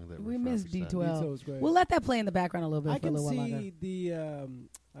a song that we miss D12. D12 was great. We'll let that play in the background a little bit. I for a can little while see longer.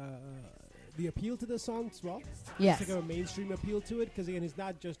 the appeal to the song as well. Yes. It's like a mainstream appeal to it because again, he's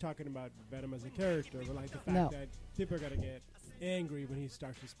not just talking about Venom as a character, but like the fact that people are gonna get angry when he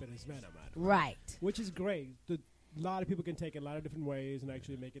starts to spit his venom out. Right. Which is great. A lot of people can take it a lot of different ways and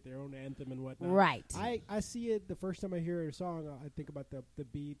actually make it their own anthem and whatnot. Right. I see it the first time I hear a song. I think about the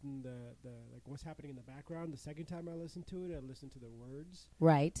beat and the like what's happening in the background. The second time I listen to it, I listen to the words.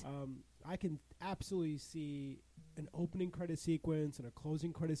 Right. I can absolutely see an opening credit sequence and a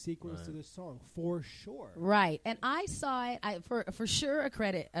closing credit sequence to this song for sure. Right. And I saw it for sure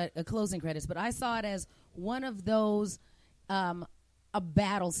a closing credits, but I saw it as one of those a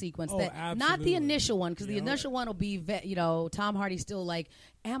battle sequence not the initial one, because the initial one will be Tom Hardy still like,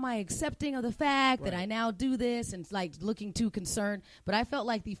 am I accepting of the fact that I now do this, and like looking too concerned. But I felt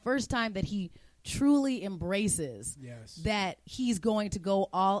like the first time that he truly embraces that he's going to go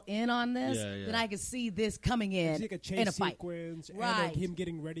all in on this, then I could see this coming in like a chase in a fight. Sequence and like him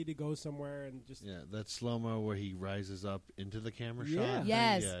getting ready to go somewhere and just that slow-mo where he rises up into the camera shot.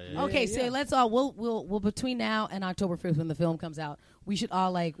 Yes. Okay, so let's all we'll between now and October 5th when the film comes out, we should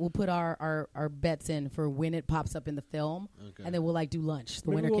all we'll put our bets in for when it pops up in the film, and then we'll do lunch.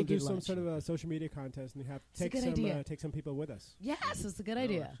 The winner can get lunch. We'll do some sort of a social media contest and take some people with us. Yes, it's a good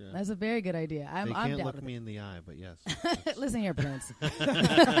idea. That's a very good idea. They can't look me in the eye, but yes. Listen here, Prince.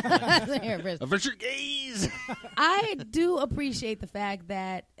 Listen here, Prince. Avert your gaze. I do appreciate the fact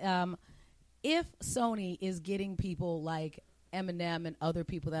that if Sony is getting people like Eminem and other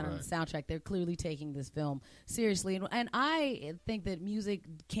people that are on the soundtrack, they're clearly taking this film seriously. And I think that music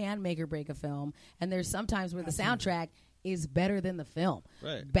can make or break a film. And there's sometimes where the soundtrack is better than the film.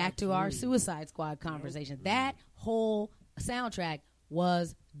 Right. Back to our Suicide Squad conversation. That whole soundtrack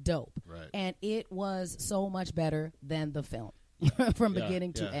was dope. Right. And it was so much better than the film from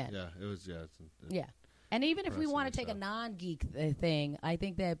beginning to end. Yeah, it was, yeah. And even if we want to take a non-geek thing, I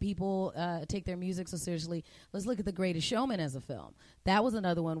think that people take their music so seriously. Let's look at The Greatest Showman as a film. That was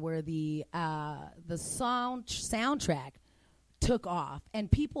another one where the soundtrack took off,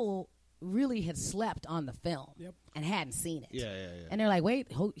 and people really had slept on the film and hadn't seen it. Yeah. And they're like,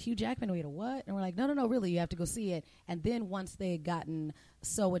 wait, Hugh Jackman, wait, a what? And we're like, no, really, you have to go see it. And then once they had gotten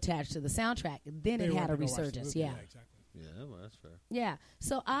so attached to the soundtrack, then it had a resurgence. Yeah, exactly. Yeah, well, that's fair. Yeah.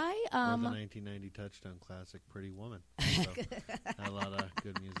 So I or the 1990 touchdown classic Pretty Woman. So, had a lot of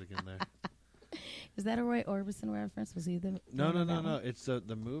good music in there. Is that a Roy Orbison reference? Was he the No. It's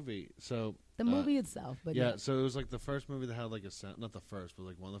the movie. So the movie itself, but so it was like the first movie that had like a sound, not the first, but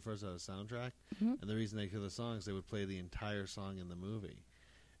like one of the first that had a soundtrack. And the reason they did the songs, they would play the entire song in the movie.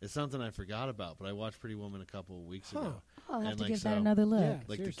 it's something I forgot about, but I watched Pretty Woman a couple of weeks ago. Oh, I'll have And, to like, give that so- another look. Yeah.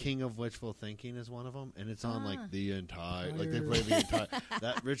 Like Seriously. The King of Wishful Thinking is one of them, and it's on Ah. like the entire. Like they play the entire.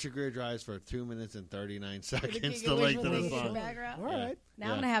 That Richard Gere drives for 2 minutes and 39 seconds. King The of length Wishful of the Thinking in song. the background? All right. Now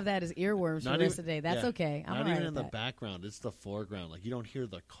Yeah. I'm gonna have that as earworms for Not the rest even- of the day. That's yeah. okay. I'm Not all right even with in the that. background. It's the foreground. Like you don't hear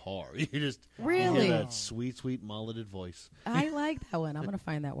the car. You just Really? hear that sweet, sweet mulleted voice. I like that one. I'm gonna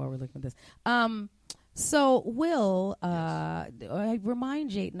find that while we're looking at this. So, Will, I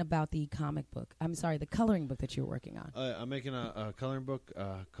remind Jayden about the comic book. I'm sorry, the coloring book that you're working on. I'm making a coloring book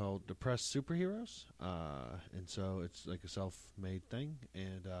called Depressed Superheroes, and so it's like a self-made thing.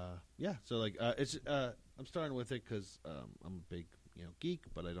 And yeah, so like it's I'm starting with it because I'm a big geek,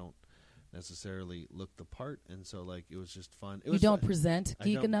 but I don't necessarily look the part, and so like it was just fun. You don't present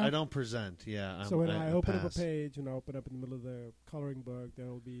geek enough? I don't present. Yeah. So when I open up a pass. page, when I open up in the middle of the coloring book, there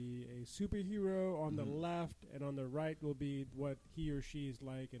will be a superhero on the left, and on the right will be what he or she is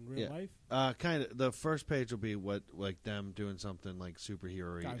like in real life. Kind of. The first page will be what like them doing something like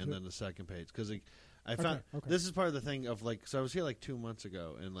superhero-y, Gotcha. and then the second page because like, I found this is part of the thing of like so I was here like 2 months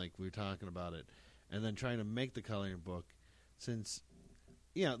ago and like we were talking about it, and then trying to make the coloring book since.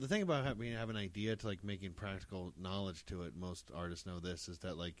 Yeah, the thing about having an idea to like making practical knowledge to it, most artists know this, is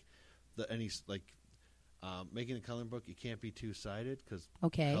that like making a coloring book, you can't be two-sided because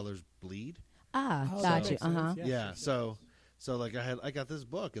colors bleed. Got you. Yeah, so like I got this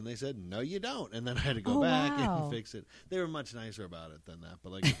book and they said no, you don't, and then I had to go back and fix it. They were much nicer about it than that,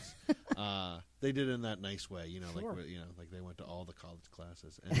 but like it's, they did it in that nice way, like they went to all the college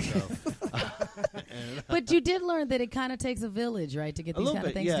classes, and so. But you did learn that it kind of takes a village, right, to get these kind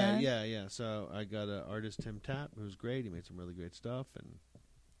of things done. Yeah. So I got an artist, Tim Tapp, who's great. He made some really great stuff,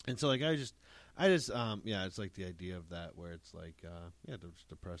 and so like I just it's like the idea of that where it's like just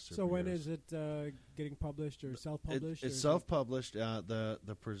depressed. So when is it getting published or self-published? It's self-published. The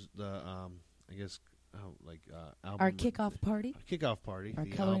I guess album our kickoff party. Our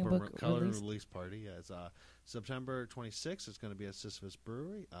the coloring book coloring release party. Yeah, it's September 26th. It's going to be at Sisyphus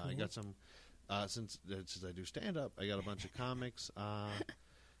Brewery. I got some since I do stand up. I got a bunch of comics.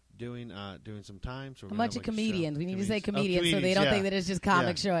 Doing some time. So a bunch of comedians. We need to say comedians so they don't think that it's just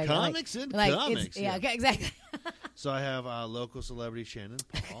comic showing. Comics and comics. Okay, exactly. So I have local celebrity Shannon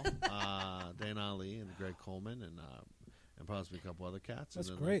Paul, Dan Ali, and Greg Coleman, and possibly a couple other cats. That's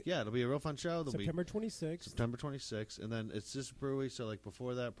and then, great. It'll be a real fun show. September 26th. September 26th. And then it's this brewery, so like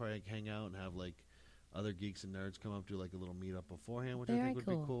before that, probably hang out and have like other geeks and nerds come up, do like a little meetup beforehand, which I think would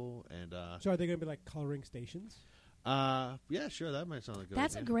be cool. And so are they going to be like coloring stations? Yeah, sure. That might sound like a good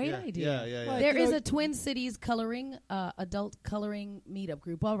That's idea. a great idea. Yeah. There is a Twin Cities coloring, adult coloring meetup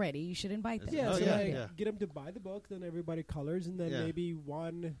group already. You should invite them. Get them to buy the book, then everybody colors, and then maybe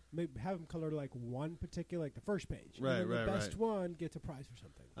have them color like one particular, like the first page. Right, and then right, the best right. one gets a prize or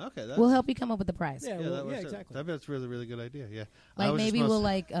something. Okay, We'll help you come up with the prize. Yeah, exactly. That's a really, really good idea. Yeah, like maybe we'll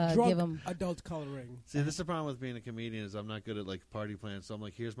like give them adult coloring. See, this is the problem with being a comedian is I'm not good at like party plans. So I'm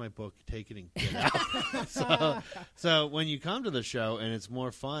like, here's my book, take it and get out. So when you come to the show and it's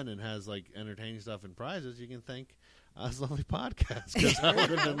more fun and has like entertaining stuff and prizes, you can thank this lovely podcast because I would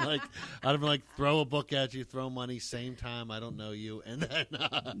have been like, throw a book at you, throw money, same time, I don't know you, and then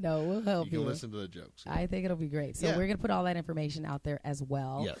no, we'll help you. You can listen to the jokes. I think it'll be great. So we're going to put all that information out there as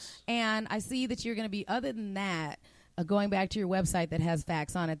well. Yes. And I see that you're going to be, other than that, going back to your website that has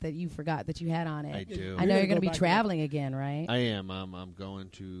facts on it that you forgot that you had on it. I do. I know you're going to be traveling again, right? I am. I'm going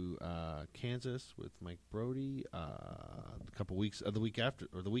to Kansas with Mike Brody a couple weeks, the week after,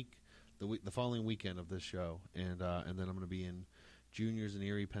 or the following weekend of this show, and then I'm going to be in Juniors in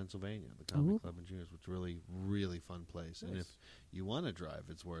Erie, Pennsylvania, the Comedy Club in Juniors, which is really, really fun place. Nice. And if you want to drive,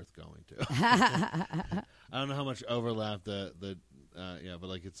 it's worth going to. I don't know how much overlap but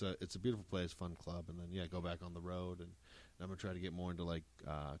like it's a beautiful place, fun club, and then go back on the road, and I'm gonna try to get more into like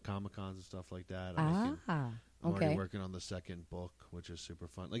Comic Cons and stuff like that. I'm already working on the second book, which is super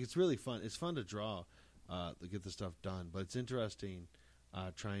fun. Like it's really fun. It's fun to draw, to get the stuff done, but it's interesting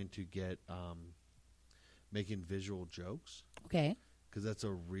trying to get making visual jokes. Okay. Because that's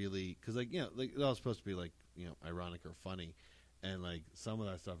they're all supposed to be like ironic or funny. And like some of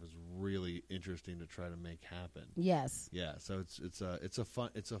that stuff is really interesting to try to make happen. Yes. Yeah. So it's a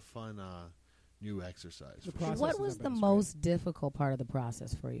fun new exercise. What was the most difficult part of the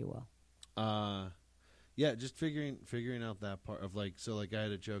process for you, Will? Just figuring out that part of like I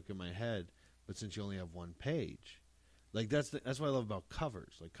had a joke in my head, but since you only have one page, like that's what I love about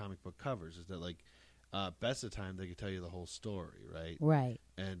covers, like comic book covers, is that like best of the time they can tell you the whole story, right? Right.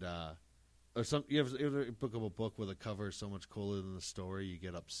 And or some you ever pick up a book with a cover so much cooler than the story, you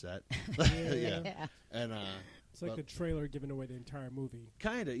get upset. Yeah. And It's like the trailer giving away the entire movie.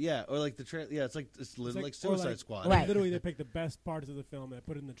 Kind of, yeah. Or like the trailer. Yeah, it's literally like Suicide Squad. Right. Literally, they pick the best parts of the film and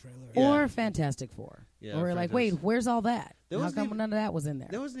put it in the trailer. Or Fantastic Four. Yeah, or like, wait, where's all that? How come none of that was in there?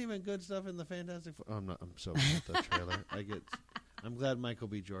 There wasn't even good stuff in the Fantastic Four. I'm so bad at the trailer. I'm glad Michael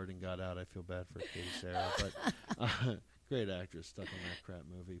B. Jordan got out. I feel bad for Katie Sarah, but great actress stuck in that crap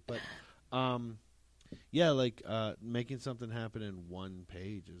movie. But making something happen in one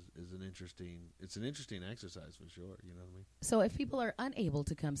page is an interesting exercise for sure. You know what I mean? So if people are unable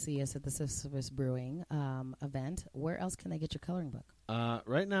to come see us at the Sisyphus Brewing event, where else can they get your coloring book?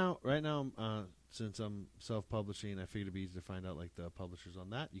 Right now, since I'm self-publishing, I figured it'd be easy to find out like the publishers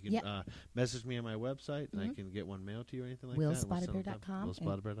on that. You can message me on my website, and I can get one mailed to you or anything like that. WillSpotedBear.com.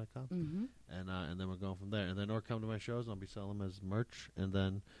 WillSpotedBear.com. And then we're going from there. And then or come to my shows, and I'll be selling them as merch, and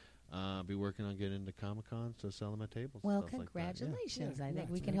then be working on getting into Comic-Con to sell them at tables. Well, stuff congratulations. Like I think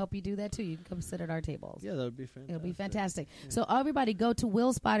we can help you do that, too. You can come sit at our tables. Yeah, that would be fantastic. It'll be fantastic. Yeah. So everybody go to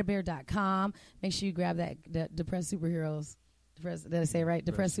WillSpotedBear.com. Make sure you grab that Depressed Superheroes. Did I say it right?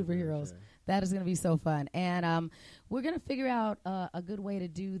 Depressed Superheroes. That is going to be so fun. And we're going to figure out a good way to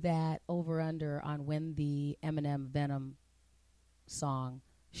do that over-under on when the Eminem Venom song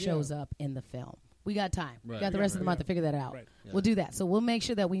shows up in the film. We got time. Right. We got the rest of the month to figure that out. Right. Yeah. We'll do that. So we'll make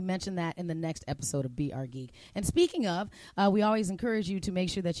sure that we mention that in the next episode of Be Our Geek. And speaking of, we always encourage you to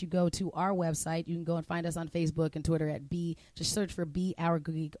make sure that you go to our website. You can go and find us on Facebook and Twitter at just search for Be Our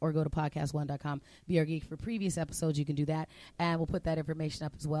Geek, or go to podcast1.com, Be Our Geek. For previous episodes, you can do that. And we'll put that information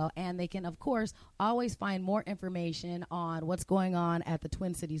up as well. And they can, of course, always find more information on what's going on at the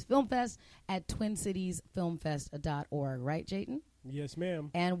Twin Cities Film Fest at twincitiesfilmfest.org. Right, Jayden? Yes,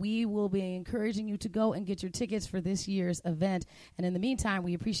 ma'am. And we will be encouraging you to go and get your tickets for this year's event. And in the meantime,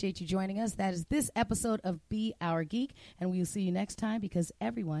 we appreciate you joining us. That is this episode of Be Our Geek. And we will see you next time, because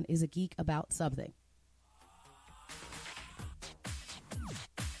everyone is a geek about something.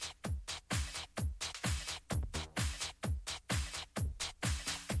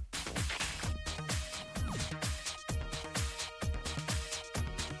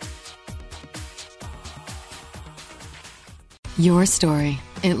 Your story.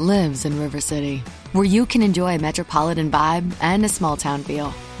 It lives in River City, where you can enjoy a metropolitan vibe and a small town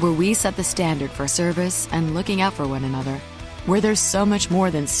feel, where we set the standard for service and looking out for one another, where there's so much more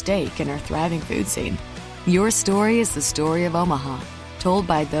than steak in our thriving food scene. Your story is the story of Omaha, told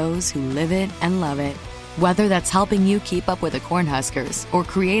by those who live it and love it. Whether that's helping you keep up with the Cornhuskers or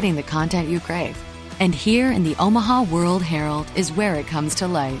creating the content you crave. And here in the Omaha World Herald is where it comes to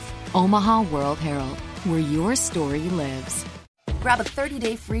life. Omaha World Herald, where your story lives. Grab a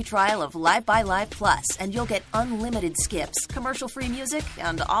 30-day free trial of Live by Live Plus, and you'll get unlimited skips, commercial-free music,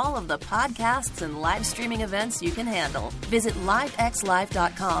 and all of the podcasts and live streaming events you can handle. Visit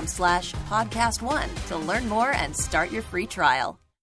livexlive.com/podcast1 to learn more and start your free trial.